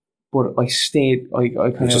 but I stayed. I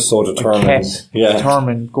kind of just so determined,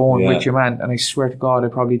 determined going with your man, and I swear to God, I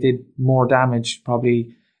probably did more damage from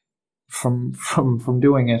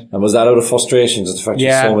doing it. And was that out of frustration, just the fact you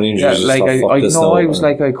had so many injuries? Yeah, I was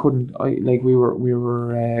like I couldn't. We were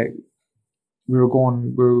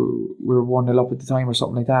 1-0 up at the time or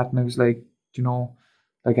something like that, and I was like,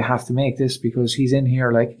 like I have to make this because he's in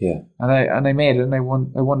here, like, and I made it, and I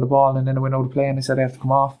won the ball, and then I went out to play, and I said I have to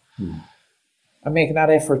come off. I'm making that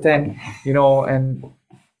effort then, and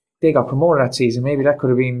they got promoted that season. Maybe that could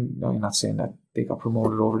have been. No, I'm not saying that they got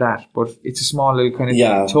promoted over that, but it's a small little kind of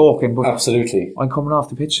token. But absolutely, I'm coming off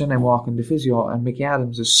the pitch and I'm walking the physio, and Mickey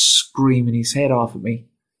Adams is screaming his head off at me.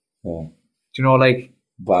 Yeah. Do you know, like?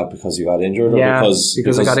 Bad because you got injured, or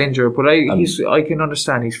because I got injured. But I can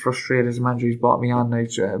understand he's frustrated as a manager. He's brought me on.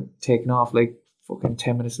 I've taken off like fucking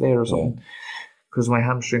 10 minutes later or something because my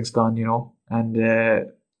hamstring's gone. And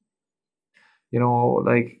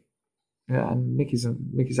and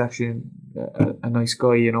Mickey's actually a nice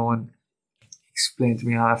guy, and explained to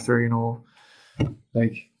me after,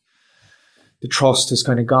 like the trust has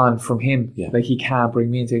kind of gone from him. Yeah. Like he can't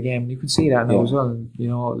bring me into a game. You can see that now as well. And,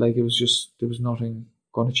 like it was just, there was nothing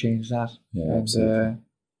going to change that. Yeah,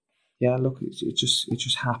 and look, it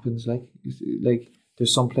just happens. Like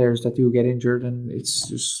there's some players that do get injured, and it's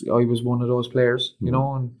just, I was one of those players,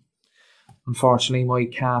 and unfortunately my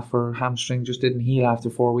calf or hamstring just didn't heal after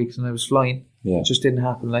 4 weeks, and I was flying. It just didn't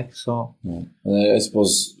happen, like, so. Yeah. And I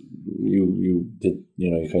suppose you did,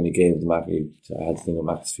 you kind of gave them back. I had the thing with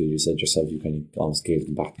Macclesfield, you said yourself, you kind of almost gave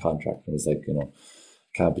them back the contract. It was like,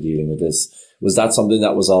 can't be dealing with this. Was that something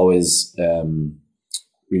that was always, were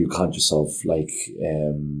you conscious of, like,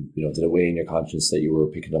 did it weigh in your conscience that you were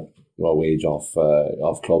picking up a wage off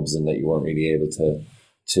clubs and that you weren't really able to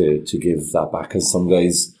give that back? Because some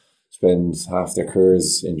guys spend half their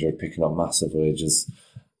careers injured picking up massive wages.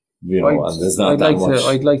 And there's not that much.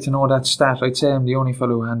 I'd like to know that stat. I'd say I'm the only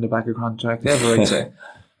fellow who handed back a contract ever, I'd say.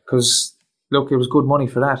 Because, look, it was good money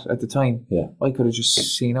for that at the time. Yeah. I could have just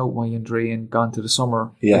seen out my injury and gone to the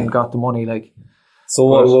summer Yeah. and got the money. Like, so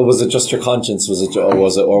what was it? Just your conscience? Was it, or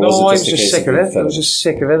was it? Or was no, it I just was a just case sick of it. I was it? just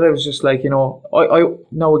sick of it. I was just like, you know, I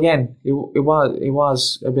no, again, it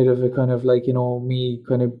was a bit of a kind of like, you know, me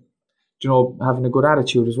kind of, you know, having a good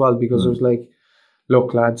attitude as well, because it was like,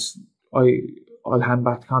 look, lads, I'll hand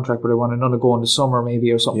back the contract, but I want another go in the summer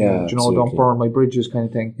maybe or something. Yeah, you know, absolutely. don't burn my bridges kind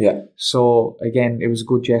of thing. Yeah. So again, it was a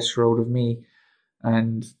good gesture out of me,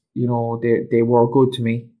 and you know, they were good to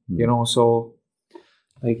me. You know, so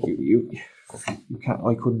like you can't.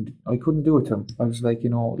 I couldn't do it to them. I was like, you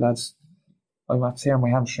know, lads, I'm at tearing my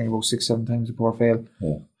hamstring about 6-7 times before I fail.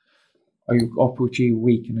 Yeah. I up with you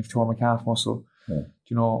week and I've torn my calf muscle. Yeah.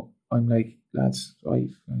 You know, I'm like, lads, I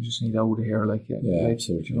just need out of here. Like, like,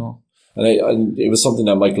 absolutely. You know. And it was something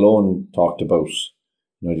that Michael Owen talked about.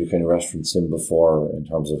 You know, you kind of referenced him before in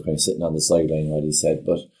terms of kind of sitting on the sideline, what he said,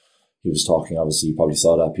 but he was talking, obviously, you probably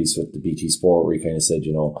saw that piece with the BT Sport where he kind of said,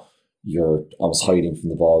 you know, you're almost hiding from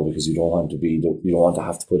the ball because you don't want to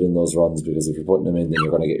have to put in those runs, because if you're putting them in, then you're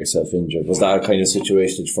going to get yourself injured. Was that a kind of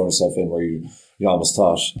situation that you found yourself in where you almost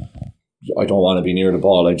thought, I don't want to be near the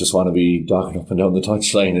ball, I just want to be docking up and down the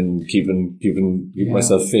touchline and keeping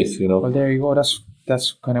myself fit, you know? Well, there you go.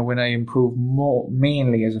 That's kind of when I improved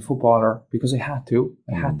mainly as a footballer, because I had to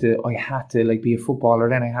like be a footballer.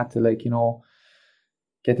 Then I had to, like, you know,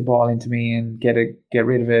 get the ball into me and get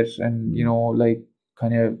rid of it, and you know, like,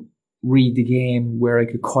 kind of read the game where I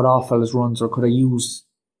could cut off fellas' runs, or could I use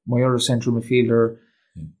my other central midfielder,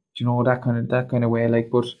 you know, that kind of way. Like,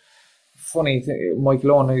 but funny,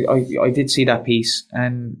 Michael Owen, I did see that piece,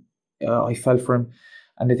 and I fell for him.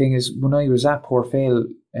 And the thing is, when I was at Port Vale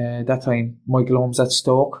that time, Michael Owen was at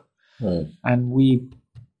Stoke, right. And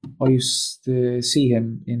I used to see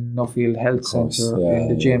him in Nuffield Health Centre in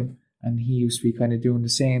the gym, and he used to be kind of doing the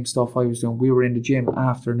same stuff I was doing. We were in the gym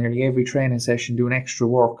after nearly every training session doing extra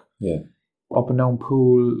work, up and down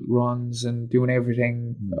pool runs and doing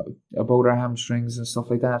everything about our hamstrings and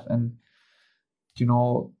stuff like that. And you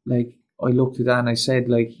know, like, I looked at that and I said,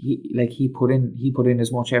 like, he put in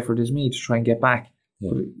as much effort as me to try and get back.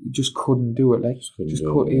 But he just couldn't do it. Like,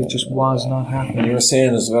 it just was not happening. And you were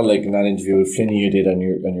saying as well, like in that interview with Finney you did on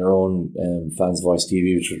your own Fans Voice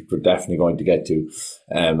TV, which we're definitely going to get to,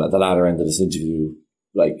 at the latter end of this interview,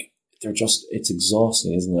 like, it's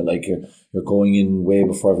exhausting, isn't it? Like, you're going in way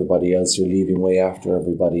before everybody else, you're leaving way after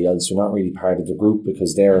everybody else, you're not really part of the group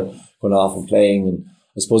because they're going off and playing. And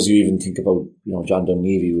I suppose you even think about, you know, John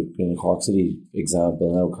Dunleavy with the Cork City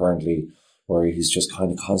example now currently, where he's just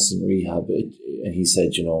kind of constant rehab. And he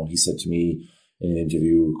said to me in an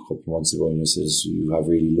interview a couple of months ago, he says, you have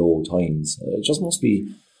really low times. It just must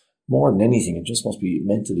be, more than anything, it just must be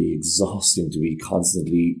mentally exhausting to be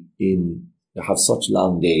constantly to have such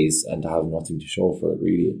long days and to have nothing to show for it,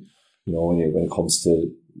 really, you know, when it comes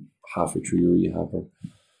to halfway through your rehab.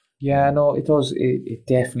 Yeah, no, it does. It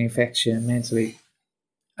definitely affects you mentally.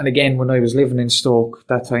 And again, when I was living in Stoke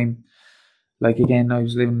that time, like, again, I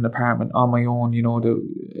was living in an apartment on my own, you know,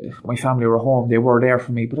 my family were home, they were there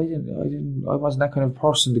for me, but I wasn't that kind of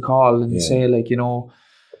person to call and say, like, you know,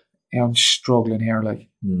 hey, I'm struggling here, like,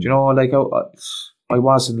 you know, like, I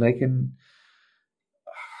wasn't, like, and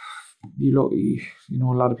you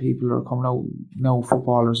know, a lot of people are coming out now,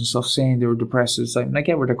 footballers and stuff, saying they were depressed. It's like, and I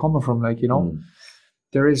get where they're coming from, like, you know,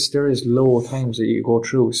 there is low times that you go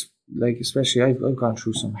through, like, especially I've gone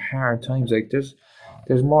through some hard times, like,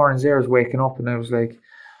 there's mornings there I was waking up and I was like,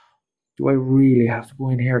 do I really have to go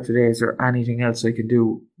in here today? Is there anything else I can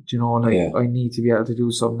do? Do you know, like, I need to be able to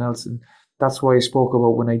do something else. And that's why I spoke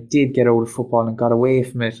about when I did get out of football and got away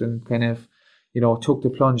from it and kind of, you know, took the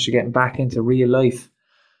plunge to getting back into real life.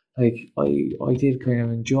 Like, I did kind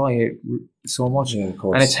of enjoy it so much. Yeah, of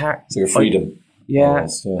course. And it's hard. It's like a freedom.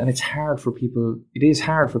 And it's hard for people. It is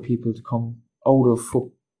hard for people to come out of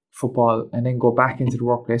football and then go back into the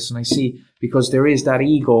workplace. And I see, because there is that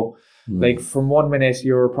ego, like, from 1 minute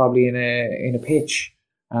you're probably in a pitch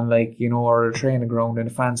and, like, you know, or a training ground and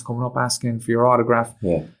the fans coming up asking for your autograph.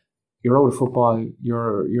 You're out of football,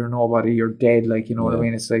 you're nobody, you're dead, like, you know what I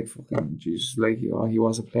mean? It's like, fucking Jesus, like, oh, he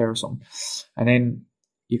was a player or something. And then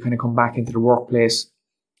you kind of come back into the workplace,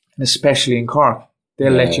 and especially in Cork,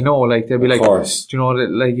 they'll let you know, like, they'll be like, do you know, that,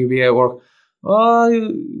 like, you'll be at work, oh,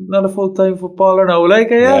 you're not a full-time footballer now, like,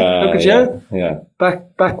 look at you.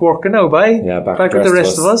 Back working now, bye. Back with the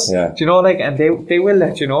rest of us. Do you know, like, and they will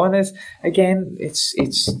let you know. And it's, again,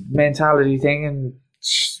 it's mentality thing. And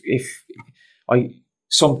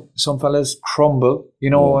some fellas crumble, you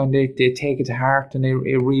know, and they take it to heart, and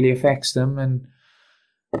it really affects them. And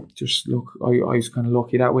just look, I was kind of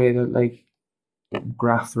lucky that way, that, like,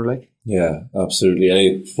 grafter, like, Yeah, absolutely.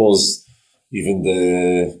 I suppose even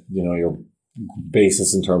your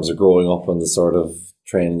basis in terms of growing up and the sort of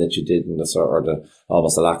training that you did and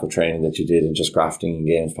almost the lack of training that you did and just grafting in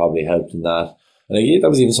games probably helped in that. And that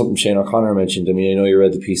was even something Shane O'Connor mentioned. I mean, I know you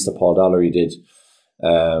read the piece that Paul Dollery did,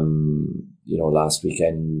 last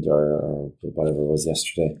weekend or whatever it was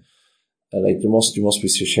yesterday. You must be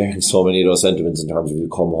sharing so many of those sentiments in terms of you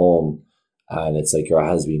come home and it's like you're a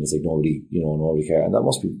has-been. It's like nobody cares. And that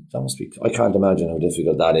must be, I can't imagine how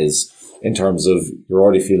difficult that is in terms of you're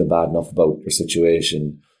already feeling bad enough about your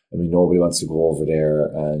situation. I mean, nobody wants to go over there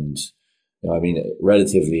and,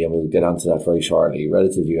 relatively, and we'll get onto that very shortly,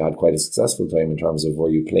 relatively you had quite a successful time in terms of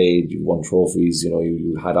where you played, you won trophies,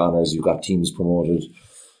 you had honours, you got teams promoted.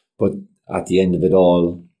 But at the end of it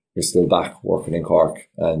all, you're still back working in Cork.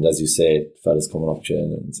 And as you say, fellas coming up to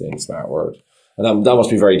you and saying a smart word. And that must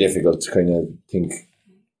be very difficult to kind of think,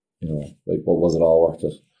 what was it all worth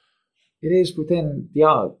it? It is, but then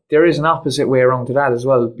there is an opposite way around to that as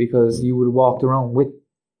well, because you would have walked around with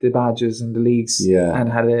the badges and the leagues and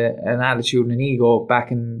had an attitude and an ego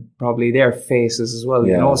back in probably their faces as well.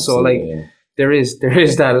 So there is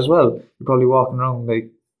that as well. You're probably walking around like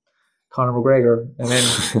Conor McGregor, and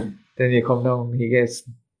then then you come down, he gets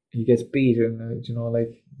beat, and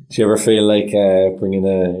Do you ever feel like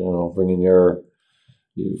bringing your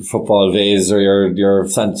football vase or your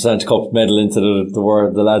Santa Cup medal into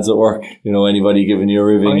the lads at work? Anybody giving you a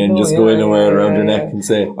ribbing and just going and wear it around your neck and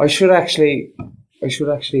say, I should actually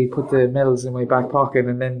put the medals in my back pocket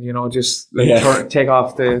and then just take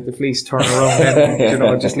off the fleece, turn around,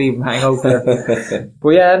 and just leave them hang out there.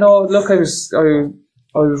 But look,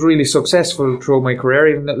 I was really successful throughout my career.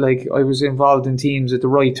 Even I was involved in teams at the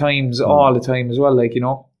right times all the time as well.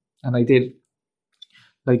 And I did.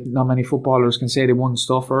 Not many footballers can say they won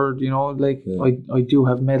stuff, or I do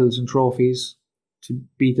have medals and trophies to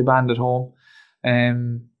beat the band at home,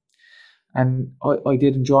 and I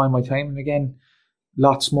did enjoy my time. And again,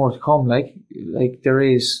 lots more to come. There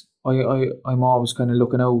is. I'm always kind of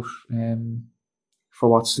looking out for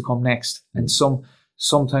what's to come next, and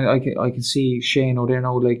sometimes I can see Shane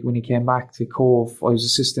O'Donnell now, when he came back to Cove, I was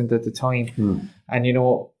assistant at the time, and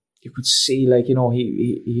you could see he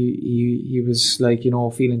was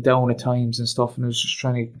feeling down at times and stuff, and he was just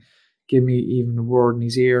trying to give me even a word in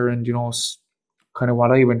his ear, and kind of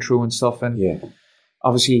what I went through and stuff. And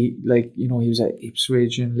obviously, he was at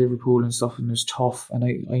Ipswich and Liverpool and stuff, and it was tough, and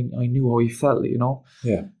I knew how he felt,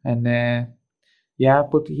 and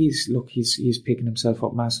but he's picking himself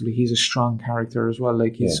up massively. He's a strong character as well.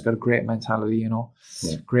 He's got a great mentality,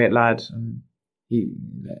 great lad, and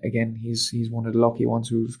he's one of the lucky ones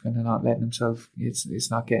who's kind of not letting himself.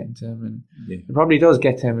 It's not getting to him, and it probably does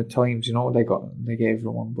get to him at times. Like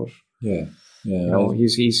everyone, but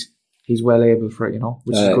he's well able for it.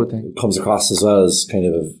 Which is a good thing. It comes across as well as kind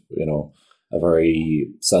of a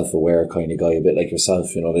very self-aware kind of guy, a bit like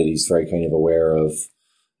yourself. That he's very kind of aware of.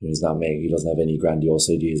 He doesn't have any grandiose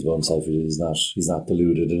ideas about himself. He's not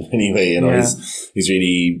deluded in any way. He's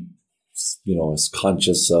really is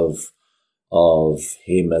conscious of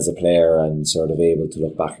him as a player and sort of able to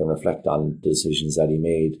look back and reflect on the decisions that he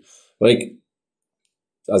made.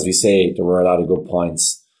 As we say, there were a lot of good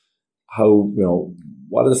points. How,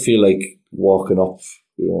 what did it feel like walking up,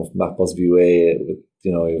 Matt Busby Way with,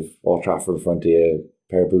 you have Old Trafford in front of you,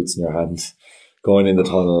 a pair of boots in your hand, going in the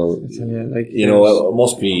tunnel? It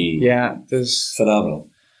must be there's phenomenal.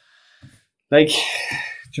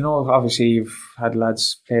 Obviously you've had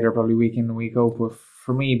lads play there probably week in and week out, but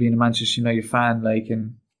for me, being a Manchester United fan,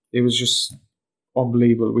 and it was just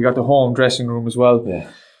unbelievable. We got the home dressing room as well. Yeah.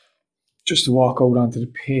 Just to walk out onto the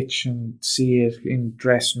pitch and see it in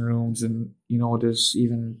dressing rooms, and there's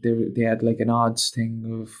even they had an odds thing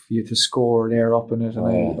of you to score there up in it,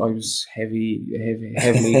 and I was heavily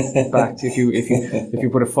backed. If you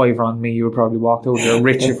put a fiver on me, you would probably walk out there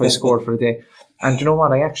rich if I scored for the day. And you know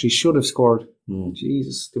what? I actually should have scored.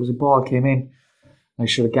 Jesus, there was a ball came in. I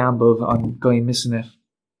should have gambled on guy missing it.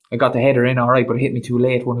 I got the header in all right, but it hit me too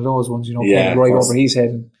late. One of those ones, came right over his head.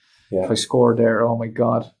 And if I scored there, oh my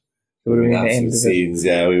God, it would have been the end of scenes.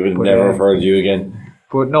 Yeah, we would never have heard you again.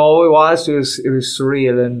 But no, it was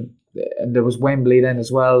surreal, and there was Wembley then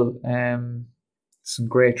as well. Some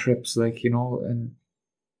great trips, and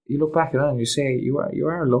you look back at that and you say you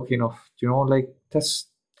are lucky enough. There's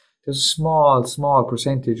a small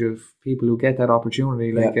percentage of people who get that opportunity,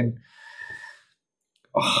 and.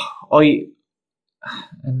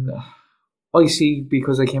 I see,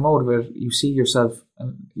 because I came out of it, you see yourself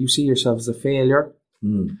as a failure.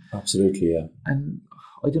 Absolutely, yeah. And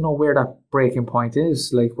I don't know where that breaking point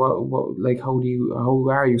is. How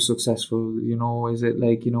are you successful? Is it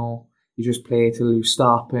you just play till you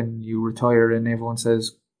stop and you retire, and everyone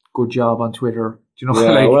says good job on Twitter. Do you know?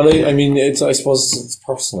 Yeah, well, I suppose it's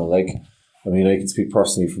personal. Like, I can speak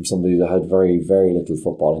personally from somebody that had very, very little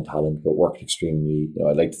footballing talent, but worked extremely.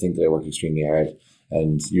 I'd like to think that I worked extremely hard.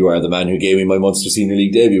 And you are the man who gave me my Munster Senior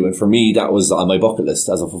League debut, and for me, that was on my bucket list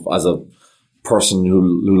as a person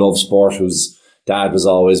who loves sport, whose dad was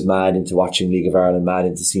always mad into watching League of Ireland, mad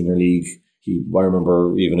into Senior League. I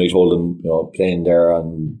remember even I told him, playing there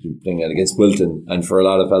and playing against Wilton, and for a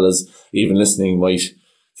lot of fellas, even listening, might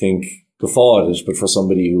think guffaw at it, but for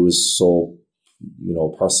somebody who was so,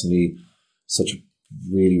 personally such a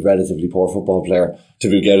really relatively poor football player,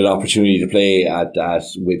 to get an opportunity to play at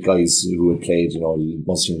with guys who had played,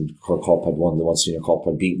 Munster Cup, had won the Munster Senior Cup,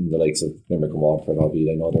 had beaten the likes of Limerick and Waterford, albeit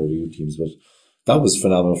I know they were youth teams, but that was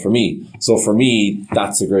phenomenal for me. So for me,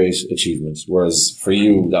 that's a great achievement. Whereas for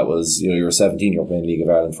you, that was, you were 17, you were playing League of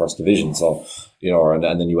Ireland First Division. So, and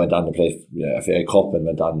then you went on to play FA Cup and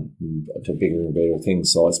went on to bigger and bigger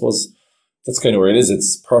things. So I suppose that's kind of where it is.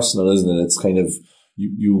 It's personal, isn't it? It's kind of,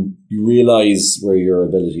 you realise where your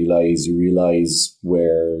ability lies, you realise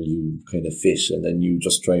where you kind of fit, and then you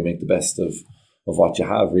just try and make the best of what you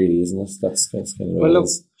have, really, isn't it? That's kind of what it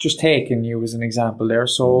is. Just taking you as an example there.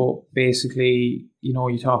 So basically,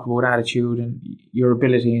 you talk about attitude and your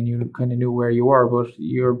ability, and you kind of knew where you were, but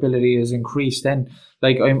your ability has increased then.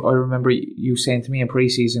 Like, I remember you saying to me in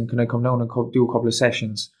pre-season, can I come down and do a couple of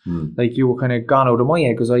sessions? Like, you were kind of gone out of my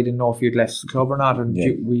head because I didn't know if you'd left the club or not, and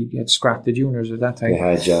we had scrapped the juniors at that time.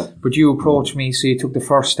 But you approached me, so you took the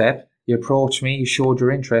first step. You approached me, you showed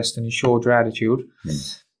your interest, and you showed your attitude.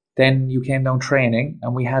 Then you came down training,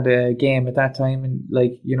 and we had a game at that time, and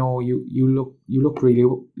you look really,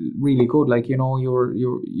 really good. Like, you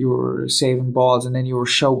were saving balls, and then you were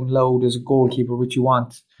shouting loud as a goalkeeper, which you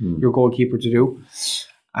want your goalkeeper to do.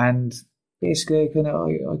 And basically,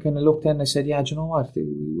 I kind of looked in and I said, yeah, do you know what?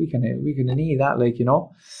 We can need that,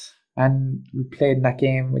 And we played in that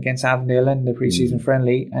game against Avondale in the pre-season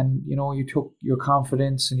friendly, and you took your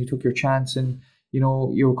confidence and you took your chance, and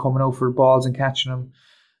you were coming out for balls and catching them.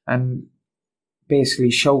 And basically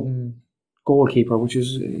shouting goalkeeper, which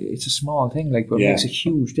it's a small thing, but it makes a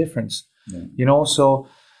huge difference, So,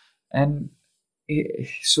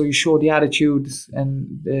 so you show the attitude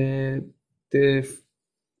and the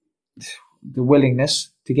willingness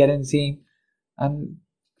to get in the team, and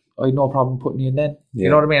I had no problem putting you in then. You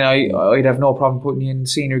know what I mean? I'd have no problem putting you in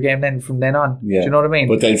senior game then from then on. Do you know what I mean?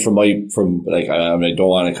 But then I don't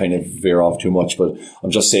want to kind of veer off too much, but I'm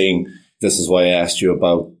just saying. This is why I asked you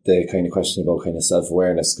about the kind of question about kind of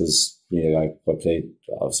self-awareness, because I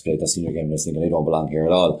obviously played that senior game and I was thinking I don't belong here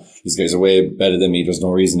at all. These guys are way better than me. There's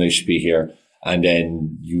no reason I should be here. And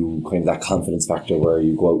then you kind of that confidence factor where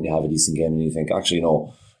you go out and you have a decent game and you think, actually,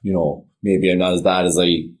 no, maybe I'm not as bad as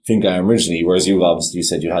I think I am originally. Whereas you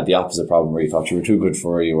said you had the opposite problem where you thought you were too good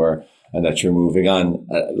for where you were and that you're moving on.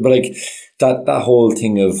 But that whole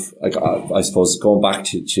thing of, I suppose, going back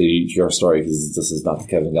to your story, because this is not the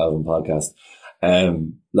Kevin Galvin podcast,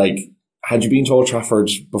 had you been to Old Trafford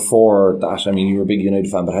before that? I mean, you were a big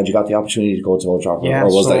United fan, but had you got the opportunity to go to Old Trafford, or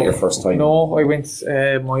was that your first time? No, I went,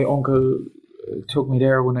 my uncle took me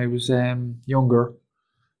there when I was younger.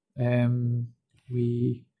 I can't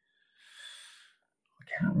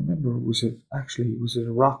remember, was it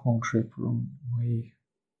a Rockmount trip, or my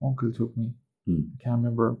uncle took me? I can't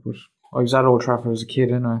remember, but I was at Old Trafford as a kid,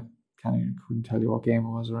 and I couldn't tell you what game it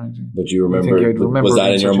was or anything. But you remember was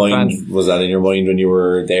that in your mind? Was that in your mind when you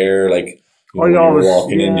were there? Like, when you were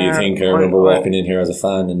walking in, do you think I remember walking in here as a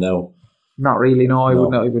fan, and now? Not really. No, I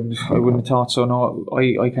wouldn't have thought so. No,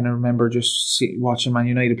 I kind of remember just watching Man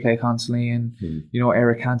United play constantly, and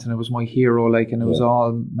Eric Cantona was my hero. And it was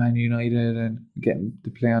all Man United, and getting to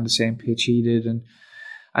play on the same pitch he did, and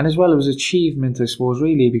as well, it was achievement, I suppose,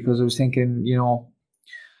 really, because I was thinking,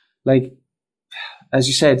 as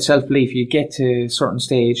you said, self-belief, you get to a certain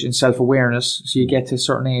stage, and self-awareness, so you get to a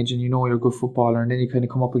certain age and you're a good footballer, and then you kind of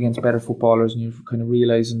come up against better footballers, and you're kind of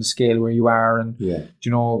realising the scale where you are, and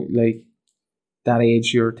that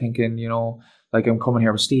age you're thinking, I'm coming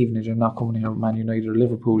here with Stevenage, I'm not coming here with Man United or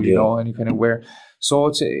Liverpool, and you kind of so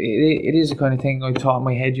it is a kind of thing I thought in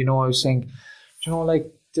my head, I was saying,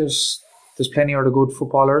 there's plenty of other good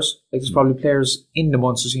footballers. There's probably players in the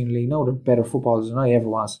Munster Senior League now that are better footballers than I ever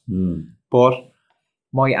was. But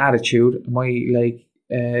my attitude, my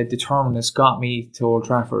determinedness got me to Old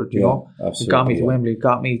Trafford. You know, it got me to Wembley. It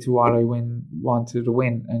got me to what I wanted to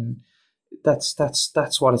win, and that's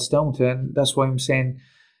what it's down to. And that's why I'm saying,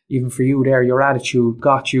 even for you there, your attitude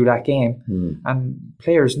got you that game. And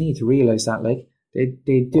players need to realise that.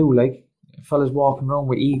 They do. fellas walking around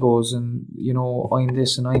with egos and, you know, I'm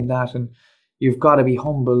this and I'm that, and you've got to be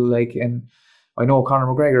humble, like, and I know Conor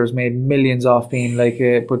McGregor has made millions off being like,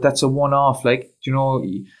 but that's a one-off, like, you know,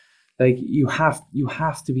 like you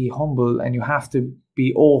have to be humble and you have to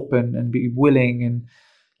be open and be willing, and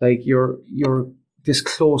like you're this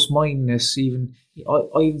close-mindedness. Even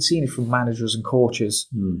I even seen it from managers and coaches.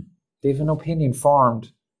 They have an opinion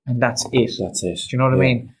formed, and that's it. That's it. Do you know what I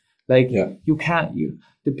mean? Like you can't.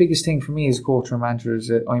 The biggest thing for me as a coach or manager is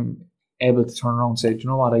that I'm able to turn around and say, do you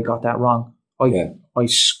know what, I got that wrong. I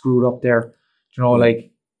screwed up there. Do you know,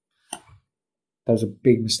 like that was a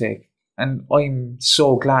big mistake, and I'm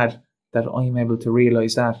so glad that I'm able to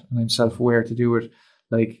realise that, and I'm self-aware to do it.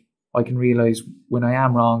 Like I can realise when I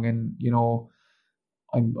am wrong, and you know,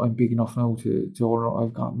 I'm big enough now to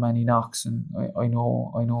I've got many knocks, and I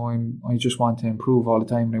know I just want to improve all the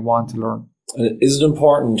time, and I want to learn. Is it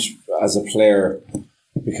important as a player,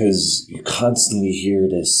 because you constantly hear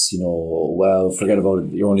this, you know, well, forget about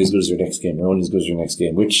it, you're only as good as your next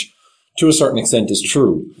game, which to a certain extent is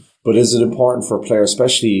true. But is it important for a player,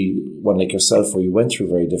 especially one like yourself, where you went through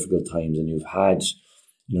very difficult times and you've had,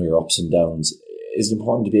 you know, your ups and downs, is it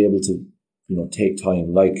important to be able to, you know, take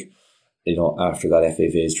time, like, you know, after that FA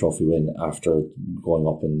Vase Trophy win, after going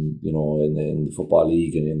up in, you know, in the Football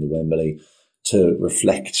League and in the Wembley, to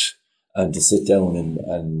reflect and to sit down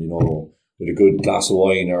and you know, with a good glass of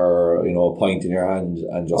wine or, you know, a pint in your hand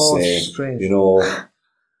and just say, you know,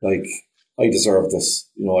 like, I deserve this,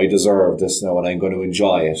 you know, I deserve this now, and I'm going to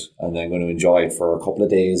enjoy it, and I'm going to enjoy it for a couple of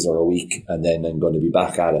days or a week, and then I'm going to be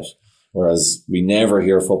back at it. Whereas we never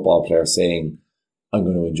hear football players saying, I'm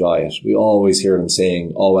going to enjoy it. We always hear them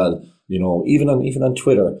saying, oh, well, you know, even on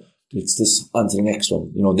Twitter, it's this, on to the next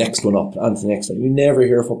one, you know, next one up, on to the next one. You never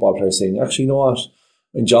hear football players saying, actually, you know what,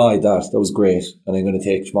 enjoyed that was great, and I'm going to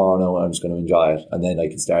take tomorrow now and I'm just going to enjoy it, and then I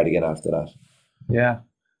can start again after that. Yeah,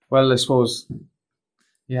 well, I suppose,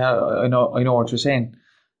 yeah, I know what you're saying.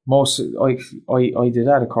 I did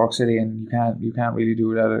that at Cork City, and you can't really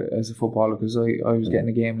do that as a footballer, because I was getting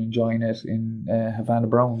a game and enjoying it in Havana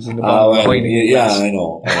Browns in the well, I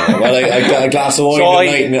know. Well, I got a glass of wine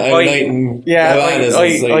at night in Havana's.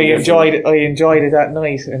 I enjoyed it that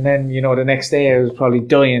night, and then, you know, the next day I was probably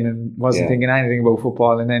dying and wasn't thinking anything about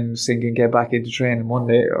football, and then thinking get back into training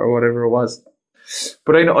Monday or whatever it was.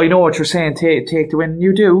 But I know what you're saying. Take the win.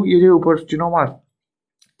 You do. But do you know what?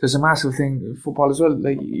 There's a massive thing in football as well.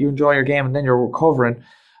 Like, you enjoy your game and then you're recovering,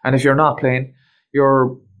 and if you're not playing,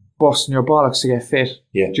 you're busting your bollocks to get fit.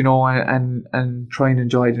 Yeah. Do you know, and try and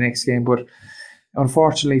enjoy the next game. But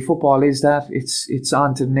unfortunately, football is that it's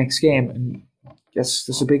on to the next game, and yes,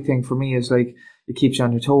 that's a big thing for me. Is like, it keeps you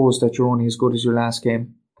on your toes that you're only as good as your last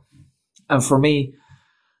game. And for me,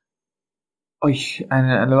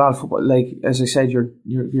 and a lot of football, like, as I said,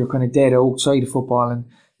 you're kind of dead outside of football, and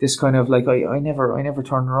this kind of like, I never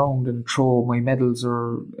turn around and throw my medals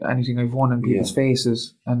or anything I've won in people's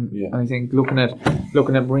faces. And I think looking at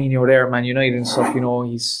Mourinho there, Man United and stuff, you know,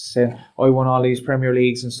 he's saying, I won all these Premier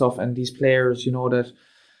Leagues and stuff, and these players, you know, that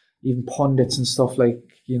even pundits and stuff, like,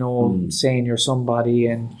 you know, saying you're somebody,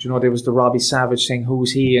 and, you know, there was the Robbie Savage thing,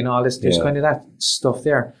 who's he, and all this. There's kind of that stuff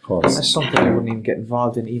there. Of course. That's something I wouldn't even get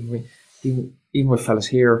involved in, even with fellas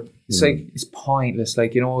here. It's like, it's pointless.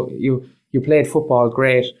 Like, you know, you played football,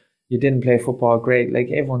 great. You didn't play football, great. Like,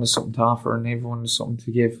 everyone has something to offer and everyone has something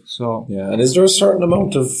to give. So yeah, and is there a certain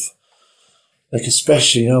amount of, like,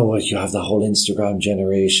 especially, you know, like, you have the whole Instagram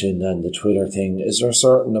generation and the Twitter thing. Is there a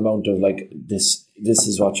certain amount of, like, this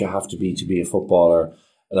is what you have to be a footballer?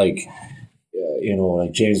 Like, you know,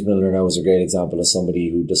 like James Milner now is a great example of somebody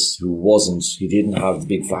who didn't have the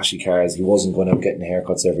big flashy cars. He wasn't going out getting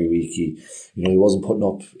haircuts every week. He wasn't putting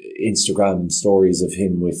up Instagram stories of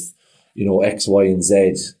him with, you know, X, Y, and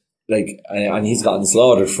Z. Like, and he's gotten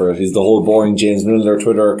slaughtered for it. He's the whole boring James Milner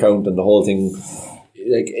Twitter account and the whole thing.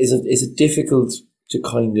 Like, is it difficult to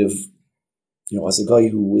kind of, you know, as a guy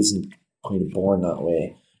who isn't kind of born that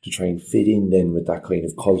way, to try and fit in then with that kind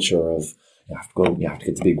of culture of, you have to go, you have to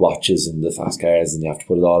get the big watches and the fast cars, and you have to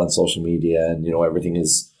put it all on social media, and, you know, everything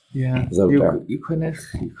is out there. You kind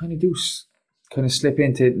of do kind of slip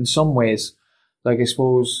into it in some ways. Like, I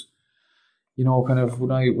suppose, you know, kind of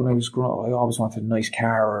when I was growing up, I always wanted a nice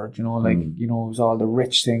car, or, you know, like, you know, it was all the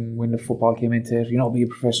rich thing when the football came into it, you know, be a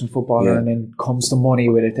professional footballer, and then comes the money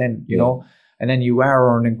with it then, you know, and then you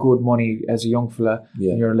are earning good money as a young fella,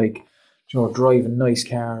 and you're like, you know, driving nice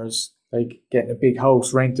cars, like getting a big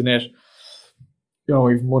house, renting it, you know,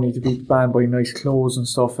 you've money to be banned by nice clothes and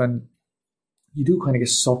stuff, and you do kind of get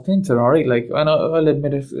sucked into it, alright, like, and I'll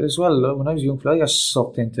admit it as well, when I was a young fella, I got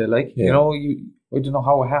sucked into it, like, you know, I don't know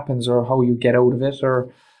how it happens or how you get out of it,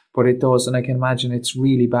 or, But it does, and I can imagine it's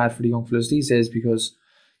really bad for the young fellas these days because,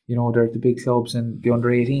 you know, they're at the big clubs and the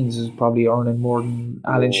under-18s is probably earning more than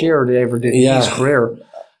Alan Shearer ever did in his career.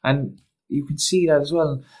 And you can see that as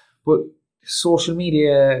well. But social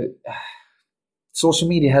media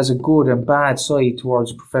has a good and bad side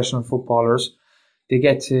towards professional footballers. They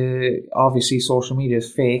get to, obviously social media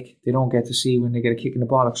is fake. They don't get to see when they get a kick in the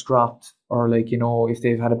bollocks dropped, or like, you know, if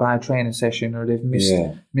they've had a bad training session or they've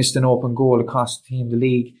missed an open goal that cost the team the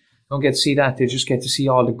league. They don't get to see that. They just get to see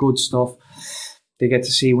all the good stuff. They get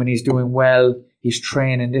to see when he's doing well, he's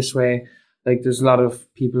training this way. Like there's a lot of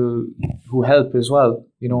people who help as well,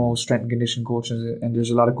 you know, strength and conditioning coaches, and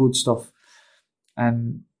there's a lot of good stuff.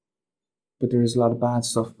 But there is a lot of bad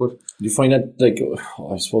stuff. But you find that, like,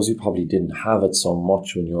 I suppose you probably didn't have it so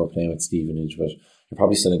much when you were playing with Stevenage, but you're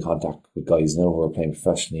probably still in contact with guys now who are playing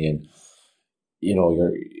professionally, and you know,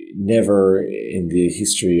 you're never in the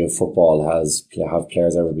history of football have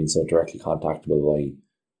players ever been so directly contactable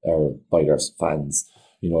by their fans.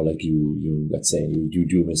 You know, like you let's say you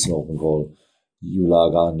do miss an open goal, you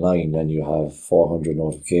log online and you have 400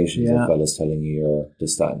 notifications of fellas telling you you're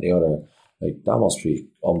this, that, and the other. Like that must be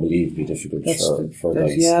unbelievably difficult for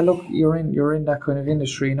guys. Yeah, look, you're in that kind of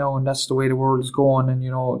industry now, and that's the way the world is going. And you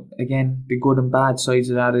know, again, the good and bad sides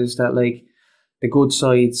of that is that, like, the good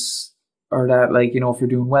sides are that, like, you know, if you're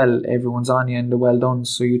doing well, everyone's on you and the well done.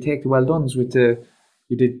 So you take the well dones with the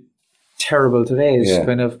you did terrible today is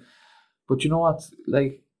kind of. But you know what?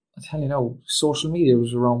 Like I tell you now, social media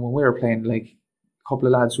was around when we were playing. Like a couple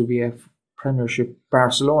of lads would be at Premiership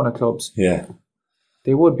Barcelona clubs. Yeah.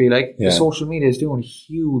 They would be like the social media is doing a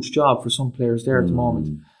huge job for some players there at the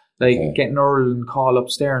moment. Like getting Earl and call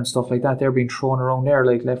ups there and stuff like that. They're being thrown around there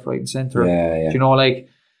like left, right, and centre. Yeah. Do you know, like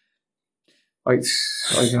I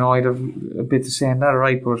you know, I'd have a bit to say on that,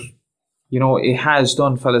 right? But you know, it has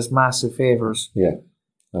done fellas massive favours. Yeah,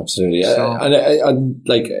 absolutely. So, and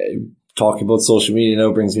like talking about social media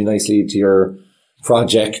now brings me nicely to your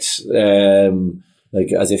project.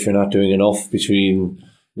 Like as if you're not doing enough between.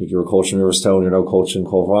 Like you were coaching Riverstown, you're now coaching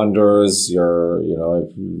Cove Wanderers, you're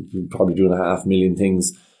probably doing 500,000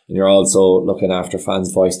 things, and you're also looking after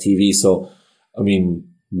Fans Voice TV. So, I mean,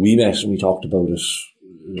 we met and we talked about it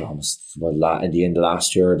almost at the end of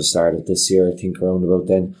last year, the start of this year, I think around about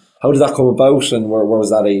then. How did that come about, and where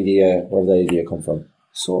was that idea? Where did the idea come from?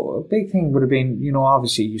 So a big thing would have been, you know,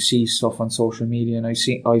 obviously you see stuff on social media, and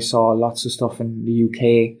I saw lots of stuff in the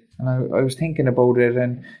UK, and I was thinking about it,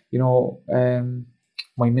 and you know,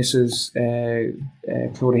 my missus,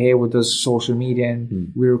 Claudia Haywood, does social media,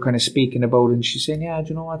 and we were kind of speaking about it, and she's saying, yeah, do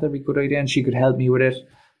you know what, that'd be a good idea, and she could help me with it,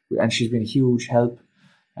 and she's been a huge help.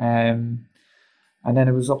 And then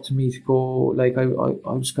it was up to me to go, like, I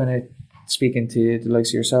was kind of speaking to the likes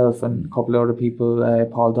of yourself and a couple of other people,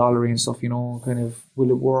 Paul Dollery and stuff, you know, kind of,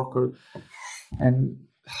 will it work? And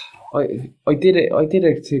I did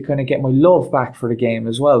it to kind of get my love back for the game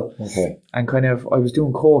as well. Okay. And kind of, I was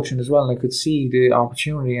doing coaching as well, and I could see the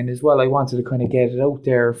opportunity, and as well, I wanted to kind of get it out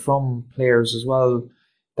there from players as well,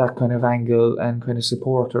 that kind of angle, and kind of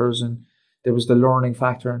supporters, and there was the learning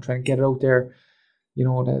factor and trying to get it out there. You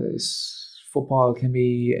know, that football can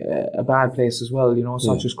be a bad place as well. You know, it's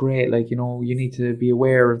not just great. Like, you know, you need to be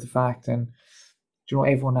aware of the fact, and you know,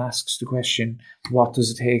 everyone asks the question, what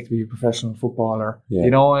does it take to be a professional footballer? Yeah.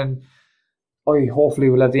 You know, and I hopefully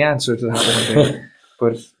will have the answer to that one day.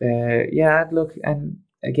 But look, and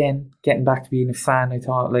again, getting back to being a fan, I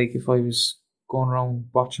thought, like, if I was going around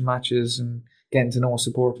watching matches and getting to know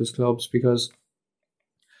supporters clubs, because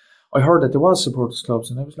I heard that there was supporters clubs,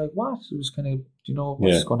 and I was like, what? It was kind of, you know,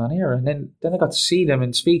 what's going on here? And then I got to see them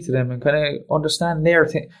and speak to them and kind of understand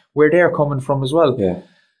where they're coming from as well. Yeah.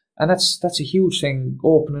 And that's a huge thing,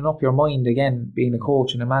 opening up your mind again, being a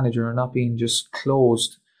coach and a manager and not being just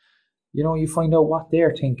closed. You know, you find out what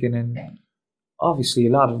they're thinking, and obviously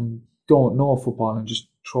a lot of them don't know football and just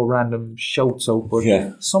throw random shouts out, but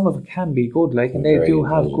some of it can be good, like, and they do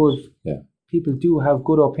have people do have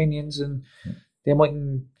good opinions, and they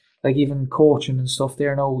mightn't, like, even coaching and stuff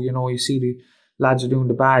there now, you know, you see the lads are doing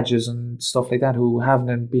the badges and stuff like that who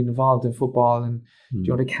haven't been involved in football, and you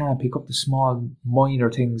know, they can't pick up the small minor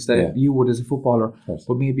things that you would as a footballer,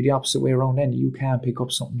 but maybe the opposite way around, then you can't pick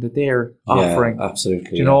up something that they're offering.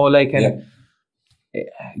 Absolutely. You know, like, and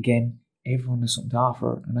again, everyone has something to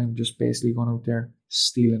offer, and I'm just basically going out there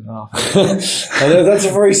stealing it off. I know that's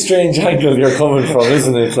a very strange angle you're coming from,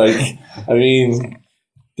 isn't it? Like, I mean,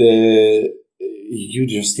 you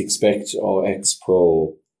just expect,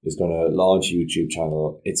 ex-pro is going to launch a YouTube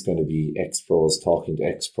channel. It's going to be ex-pros talking to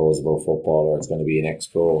ex-pros about football, or it's going to be an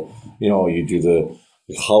ex-pro. You know, you do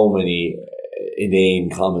how many inane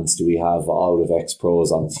comments do we have out of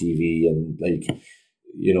ex-pros on TV, and like,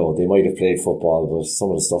 you know, they might have played football, but some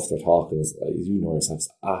of the stuff they're talking is, you know yourself, it's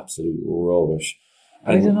absolute rubbish.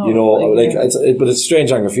 And I don't know, you know, but it's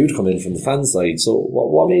strange anger for you to come in from the fan side. So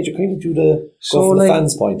what made you kind of go from the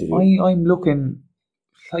fans' point of view? I'm looking,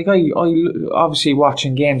 like I obviously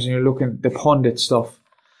watching games and you're looking at the pundit stuff,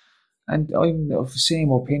 and I'm of the same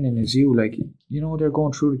opinion as you. Like, you know, they're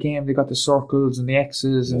going through the game, they got the circles and the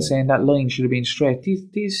X's and saying that line should have been straight.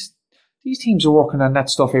 These teams are working on that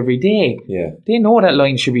stuff every day. Yeah, they know that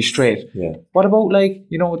line should be straight. Yeah. What about, like,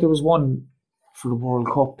 you know, there was one for the World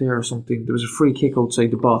Cup there or something. There was a free kick outside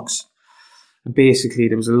the box, and basically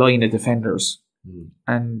there was a line of defenders,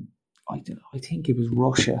 and I think it was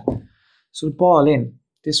Russia. So the ball in,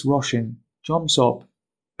 this Russian jumps up,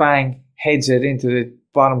 bang, heads it into the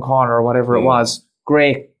bottom corner or whatever it was.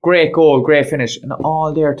 Great goal, great finish. And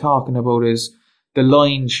all they're talking about is the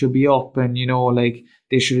line should be up, and, you know, like,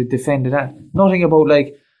 they should have defended that. Nothing about,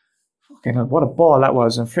 like, fucking hell, what a ball that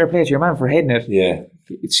was, and fair play to your man for heading it. Yeah.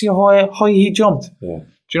 See how high he jumped. Yeah. Do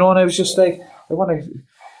you know? And I was just like, I want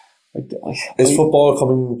to. Is football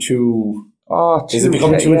coming too? Is it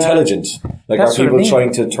becoming too intelligent? Like, that's are people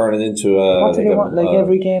trying to turn it into a? What do they want? Like,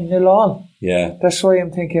 every game 0-0. Yeah. That's why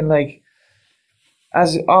I'm thinking, like,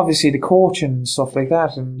 as obviously the coaching and stuff like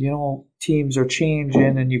that, and, you know, teams are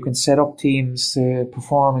changing, and you can set up teams to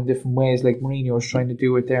perform in different ways. Like Mourinho is trying to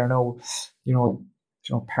do it there now. You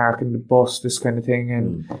know, parking the bus, this kind of thing,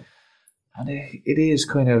 and it is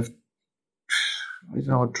kind of, I don't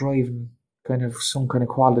know, driving kind of some kind of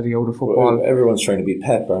quality out of football. Well, everyone's trying to be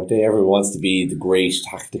Pep, aren't they? Everyone wants to be the great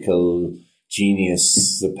tactical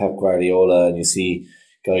genius, the Pep Guardiola, and you see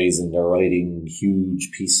guys and they're writing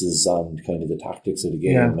huge pieces on kind of the tactics of the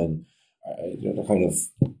game, and they're kind of,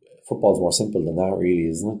 football's more simple than that, really,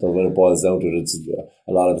 isn't it? When it boils down to it,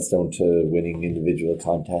 a lot of it's down to winning individual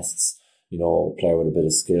contests. You know, player with a bit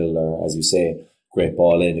of skill, or, as you say, great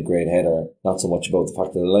ball in, a great header. Not so much about the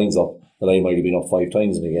fact that the line's up. The line might have been up 5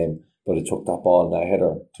 times in the game, but it took that ball and that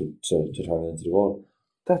header to turn it into the goal.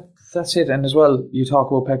 That's it. And as well, you talk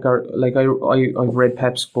about Pep. Like, I've read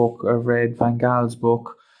Pep's book. I've read Van Gaal's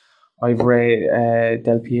book. I've read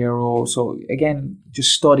Del Piero. So again,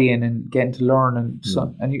 just studying and getting to learn, and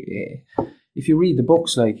if you read the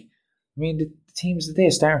books, like, I mean, the teams that they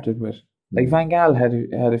started with. Like, Van Gaal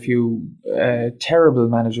had a few terrible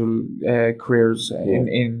managerial careers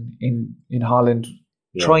in Holland,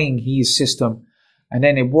 trying his system, and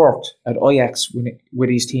then it worked at Ajax with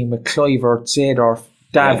his team with Kluivert, Seedorf,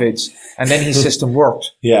 Davids, and then his system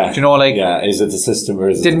worked. Yeah, do you know, like, is it the system or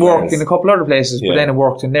is it? Didn't work in a couple other places, but then it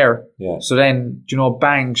worked in there. Yeah. So then, you know,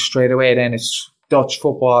 bang, straight away, then it's Dutch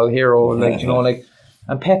football hero, like, you know, like,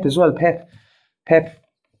 and Pep as well. Pep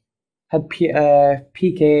had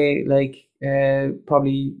Piqué, like,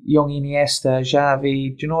 probably young Iniesta,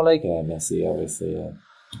 Xavi, do you know, like... Yeah, Messi, obviously, yeah.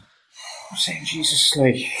 I'm saying, Jesus,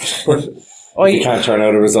 like... But you can't turn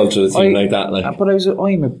out a result to a team like that, like. But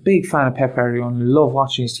I'm a big fan of Pep Guardiola and love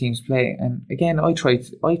watching his teams play. And again, I tried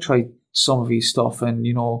some of his stuff, and,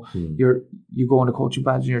 you know, you go on the coaching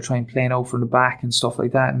badge and you're trying playing out from the back and stuff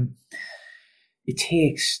like that, and it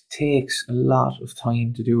takes a lot of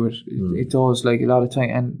time to do it. It does, like, a lot of time.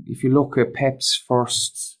 And if you look at Pep's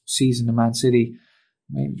first season in Man City,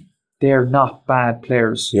 I mean, they're not bad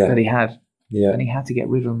players that he had. Yeah. And he had to get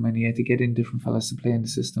rid of them, and he had to get in different fellas to play in the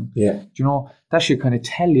system. Yeah. Do you know, that should kind of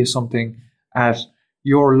tell you something at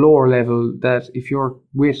your lower level, that if you're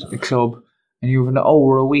with a club and you have an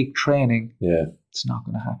hour a week training, it's not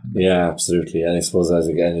going to happen. Yeah, absolutely. And I suppose, as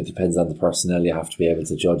again, it depends on the personnel. You have to be able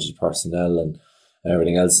to judge the personnel and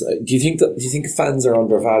everything else. Do you think fans are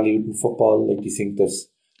undervalued in football? Like, do you think that,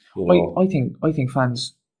 you know? I think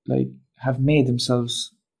fans, like, have made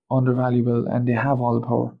themselves undervaluable, and they have all the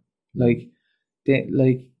power. Like, they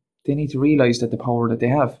need to realise that the power that they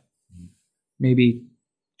have. Maybe,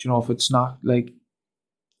 you know, if it's not, like,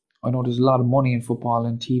 I know there's a lot of money in football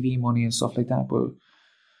and TV money and stuff like that, but,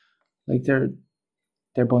 like,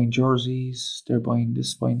 they're buying jerseys, they're buying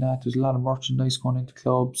this, buying that. There's a lot of merchandise going into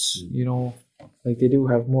clubs, you know, like, they do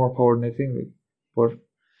have more power than they think. But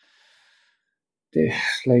they,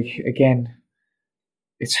 like, again,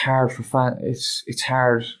 it's hard for fans. It's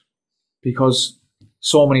hard because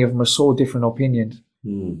so many of them are so different opinions.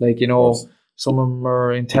 Like, you know, some of them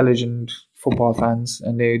are intelligent football fans,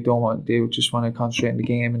 and they just want to concentrate on the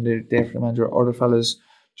game, and they're there for the manager. Other fellas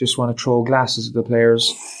just want to throw glasses at the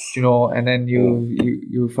players, you know, and then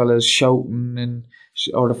you fellas shouting, and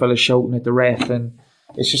other fellas shouting at the ref, and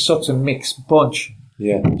it's just such a mixed bunch.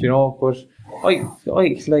 Yeah. You know, but I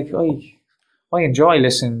I enjoy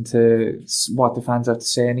listening to what the fans have to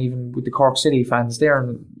say, and even with the Cork City fans there,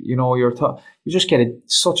 and you know, you just get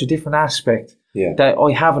such a different aspect that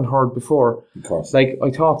I haven't heard before. Of course. Like I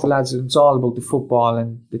talk to lads, and it's all about the football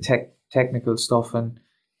and the technical stuff, and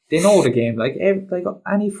they know the game. Like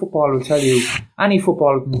any footballer will tell you, any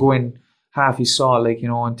footballer can go in half his saw, like, you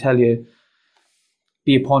know, and tell you,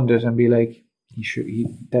 be a pundit and be like,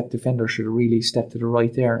 that defender should have really stepped to the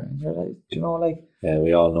right there, and you're like, you know, like, yeah,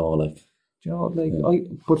 we all know, like. You know, like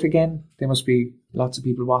but again, there must be lots of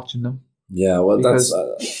people watching them. Yeah, well, because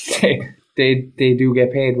they do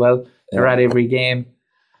get paid well. They're at every game,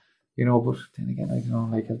 you know. But then again, I don't know,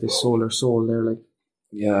 like, have this soul, they're like.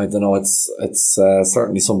 Yeah, I don't know. It's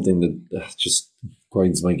certainly something that just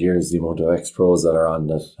grinds my gears. The amount of ex-pros that are on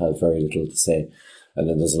that have very little to say, and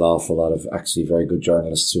then there's an awful lot of actually very good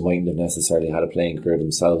journalists who mightn't have necessarily had a playing career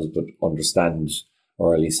themselves, but understand,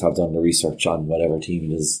 or at least have done the research on whatever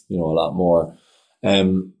team it is, you know, a lot more.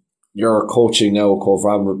 You're coaching now at Cove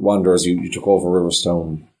Wanderers. You took over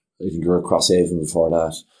Riverstone. I think you were at Crosshaven before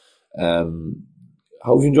that.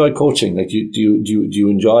 How have you enjoyed coaching? Like, do you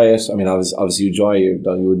enjoy it? I mean, obviously you enjoy it,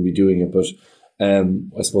 that you wouldn't be doing it, but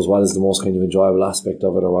I suppose, what is the most kind of enjoyable aspect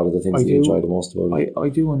of it, or what are the things that you enjoy the most about it? I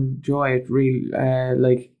do enjoy it, really,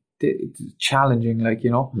 like, challenging, like, you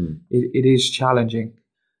know, it is challenging,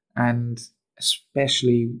 and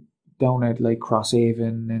especially down at like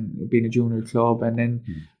Crosshaven and being a junior club, and then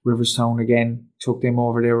Riverstown again, took them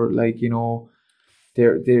over. They were like, you know,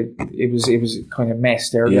 it was kind of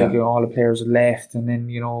mess there. Like, you know, all the players had left, and then,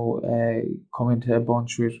 you know, come into a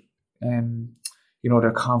bunch with, you know,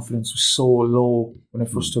 their confidence was so low when I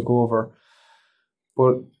first took over.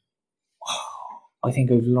 But I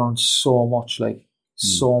think I've learned so much, like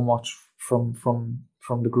so much from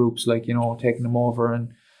the groups, like, you know, taking them over,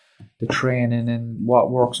 and the training and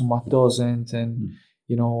what works and what doesn't, and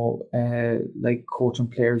you know, like coaching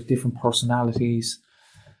players, different personalities,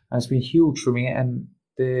 and it's been huge for me. And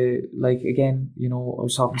again, you know, I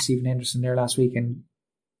was talking to Stephen Henderson there last week, and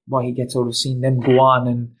what he gets out of seeing them go on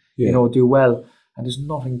and you know, do well. And there's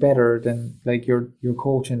nothing better than, like, you're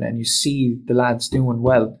coaching and you see the lads doing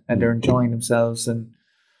well and they're enjoying themselves, and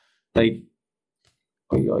like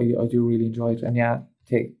I do really enjoy it. And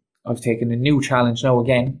I've taken a new challenge now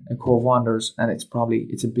again at Cove Wanderers, and it's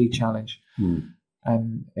a big challenge.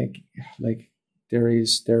 And like there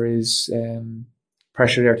is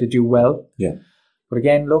pressure there to do well. Yeah. But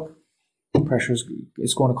again, look, pressure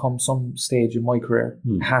is going to come some stage in my career.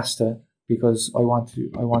 It has to, because I want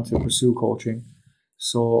to pursue coaching.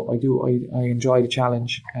 So I enjoy the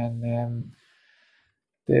challenge, and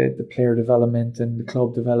the player development and the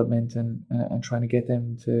club development, and trying to get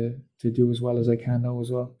them to do as well as I can now as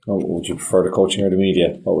well. Oh, would you prefer the coaching or the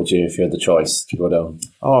media? What would you, if you had the choice to go down?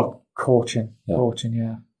 Oh, coaching. Yeah. Coaching,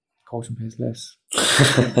 yeah. Coaching pays less.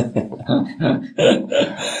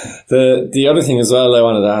 The other thing as well I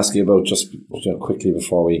wanted to ask you about, just, you know, quickly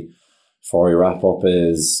before we wrap up,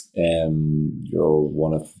 is you're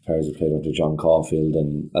one of the players who played under John Caulfield,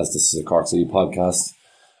 and as this is a Cork City podcast,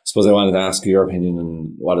 I suppose I wanted to ask you your opinion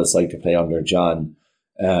on what it's like to play under John.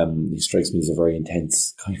 He strikes me as a very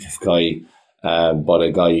intense kind of guy, but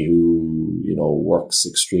a guy who, you know, works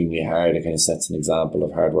extremely hard and kind of sets an example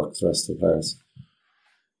of hard work to the rest of the players.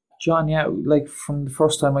 John, yeah, like from the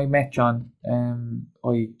first time I met John,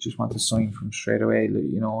 I just wanted to sign from straight away.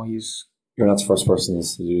 You know, you're not the first person to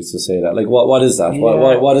say that. Like, what is that?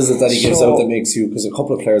 Yeah. What is it that he gives out that makes you? Because a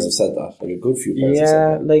couple of players have said that. Like, a good few players have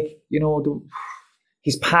said that. Like, you know,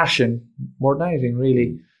 his passion more than anything,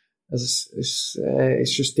 really. It's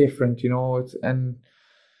just different, you know. And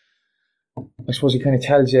I suppose he kind of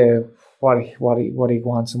tells you what he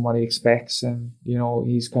wants and what he expects, and you know,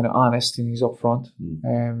 he's kind of honest and he's upfront.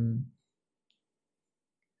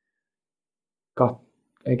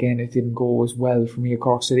 Again, it didn't go as well for me at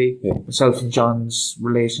Cork City. Yeah. Myself and John's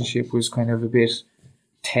relationship was kind of a bit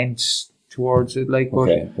tense towards it. Like, but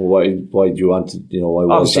okay, well, why do you want to? You know, why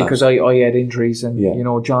was obviously because I had injuries, and you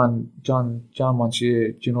know, John wants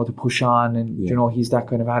you know, to push on, and you know, he's that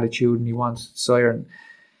kind of attitude, and he wants siren.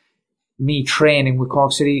 Me training with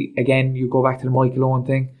Cork City, again, you go back to the Michael Owen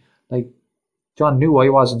thing. Like, John knew I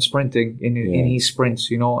wasn't sprinting in his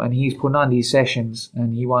sprints, you know, and he's putting on these sessions,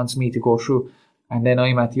 and he wants me to go through. And then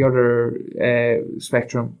I'm at the other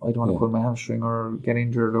spectrum. I don't want to pull my hamstring or get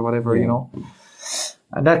injured or whatever, you know.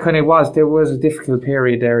 And that kind of there was a difficult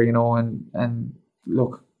period there, you know, and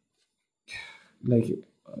look, like,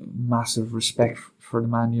 massive respect for the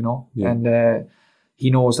man, you know, and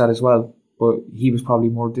he knows that as well. but he was probably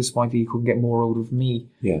more disappointed he couldn't get more out of me.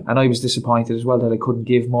 Yeah. And I was disappointed as well that I couldn't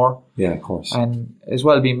give more. Yeah, of course. And as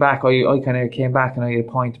well, being back, I kind of came back and I had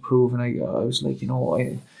a point to prove, and I was like,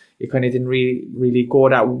 it kind of didn't really go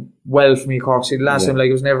that well for me, Cork City. Last time, like,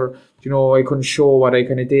 it was never, I couldn't show what I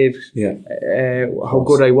kind of did, how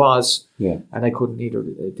good I was, and I couldn't either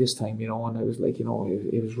this time, and I was like,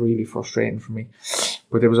 it was really frustrating for me.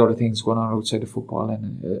 But there was other things going on outside of football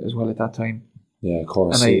and as well at that time. Yeah, of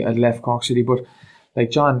course. And I left Cork City, but like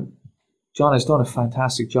John has done a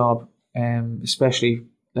fantastic job, especially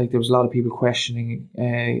like there was a lot of people questioning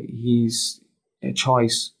his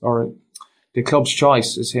choice or the club's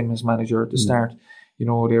choice as him as manager at the start. They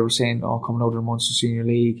were saying, coming out of the Munster Senior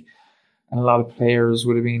League, and a lot of players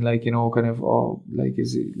would have been like, kind of,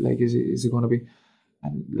 is it going to be?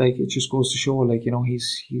 And like it just goes to show, like,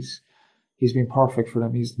 he's been perfect for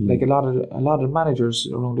them. He's like a lot of managers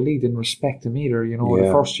around the league didn't respect him either. The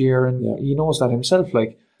first year, and he knows that himself.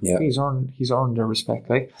 Like he's earned their respect.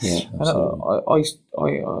 Like, and I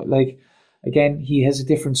like, again, he has a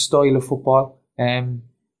different style of football. And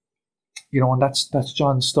that's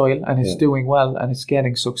John's style, and it's doing well, and it's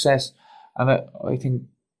getting success. And I think,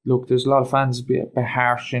 look, there's a lot of fans a bit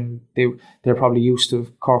harsh, and they're probably used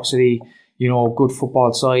to Cork City, good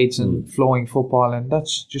football sides and flowing football, and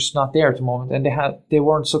that's just not there at the moment. And they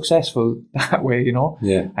weren't successful that way,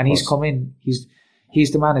 Yeah. And he's come in.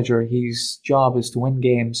 He's the manager. His job is to win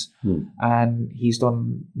games, and he's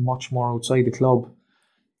done much more outside the club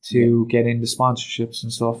to get into sponsorships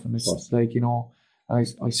and stuff. And it's like,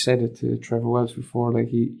 I said it to Trevor Welch before, like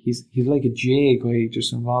he's like a GA guy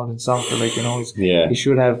just involved in soccer, like, he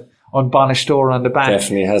should have on Bannister on the back.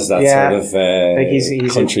 Definitely has that sort of like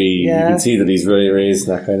he's country. You can see that he's really raised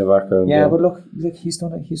in that kind of background. Yeah, but look, he's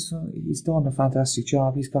done a fantastic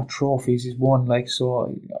job. He's got trophies. He's won. Like,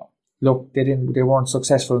 so, look, they weren't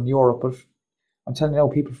successful in Europe, but I'm telling you now,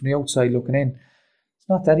 people from the outside looking in, it's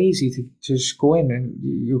not that easy to just go in and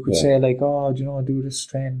you could say like, do this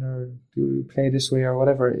train or play this way or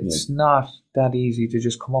whatever. It's not that easy to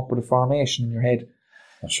just come up with a formation in your head.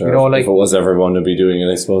 Sure, if it was everyone to be doing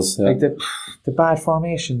it, I suppose. Yeah. Like the bad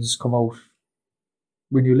formations come out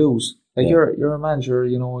when you lose. Like you're a manager,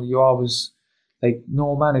 you always, like,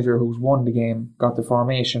 no manager who's won the game got the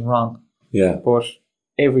formation wrong. Yeah. But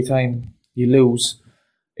every time you lose,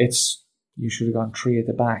 it's you should have gone 3 at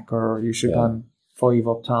the back, or you should have gone 5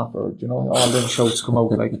 up top, or all them shouts come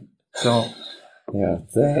out like so. Yeah,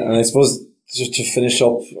 and I suppose just to finish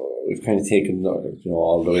up, we've kind of taken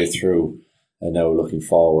all the way through. And now looking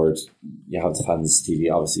forward, you have the Fans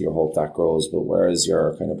TV, obviously you hope that grows, but where is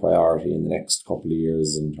your kind of priority in the next couple of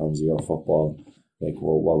years in terms of your football? Like,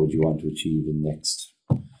 what would you want to achieve in the next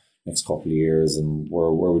couple of years, and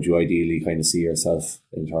where would you ideally kind of see yourself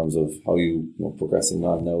in terms of how you progressing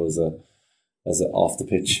on now as a off the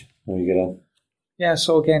pitch, how you get on? Yeah,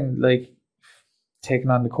 so again, like,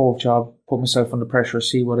 taking on the Cove job, put myself under pressure,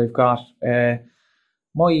 see what I've got.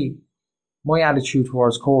 My attitude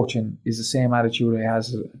towards coaching is the same attitude I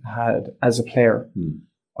had as a player.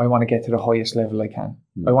 I want to get to the highest level I can.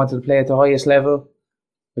 I wanted to play at the highest level.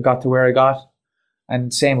 I got to where I got.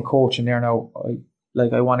 And same with coaching there now.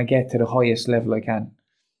 I want to get to the highest level I can.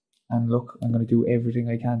 And look, I'm going to do everything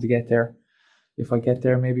I can to get there. If I get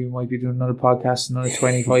there, maybe we might be doing another podcast in another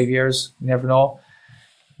 25 years. You never know.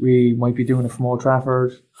 We might be doing it from Old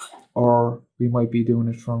Trafford, or we might be doing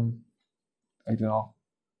it from, I don't know.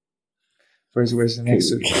 Where's the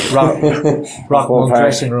next Rockmount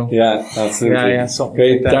dressing room? Yeah, absolutely. Yeah, something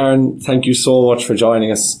great, like that. Darren, thank you so much for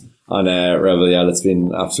joining us on Rebel Yell. It's been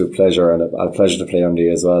an absolute pleasure, and a pleasure to play under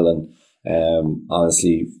you as well. And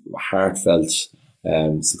honestly, heartfelt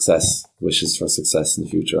success, wishes for success in the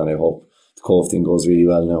future. And I hope the Cove thing goes really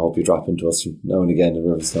well. And I hope you drop into us from now and again in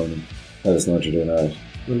Riverstone and let us know what you're doing. All right.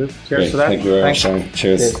 Will do. Cheers for that. Thank you very much.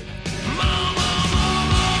 Cheers.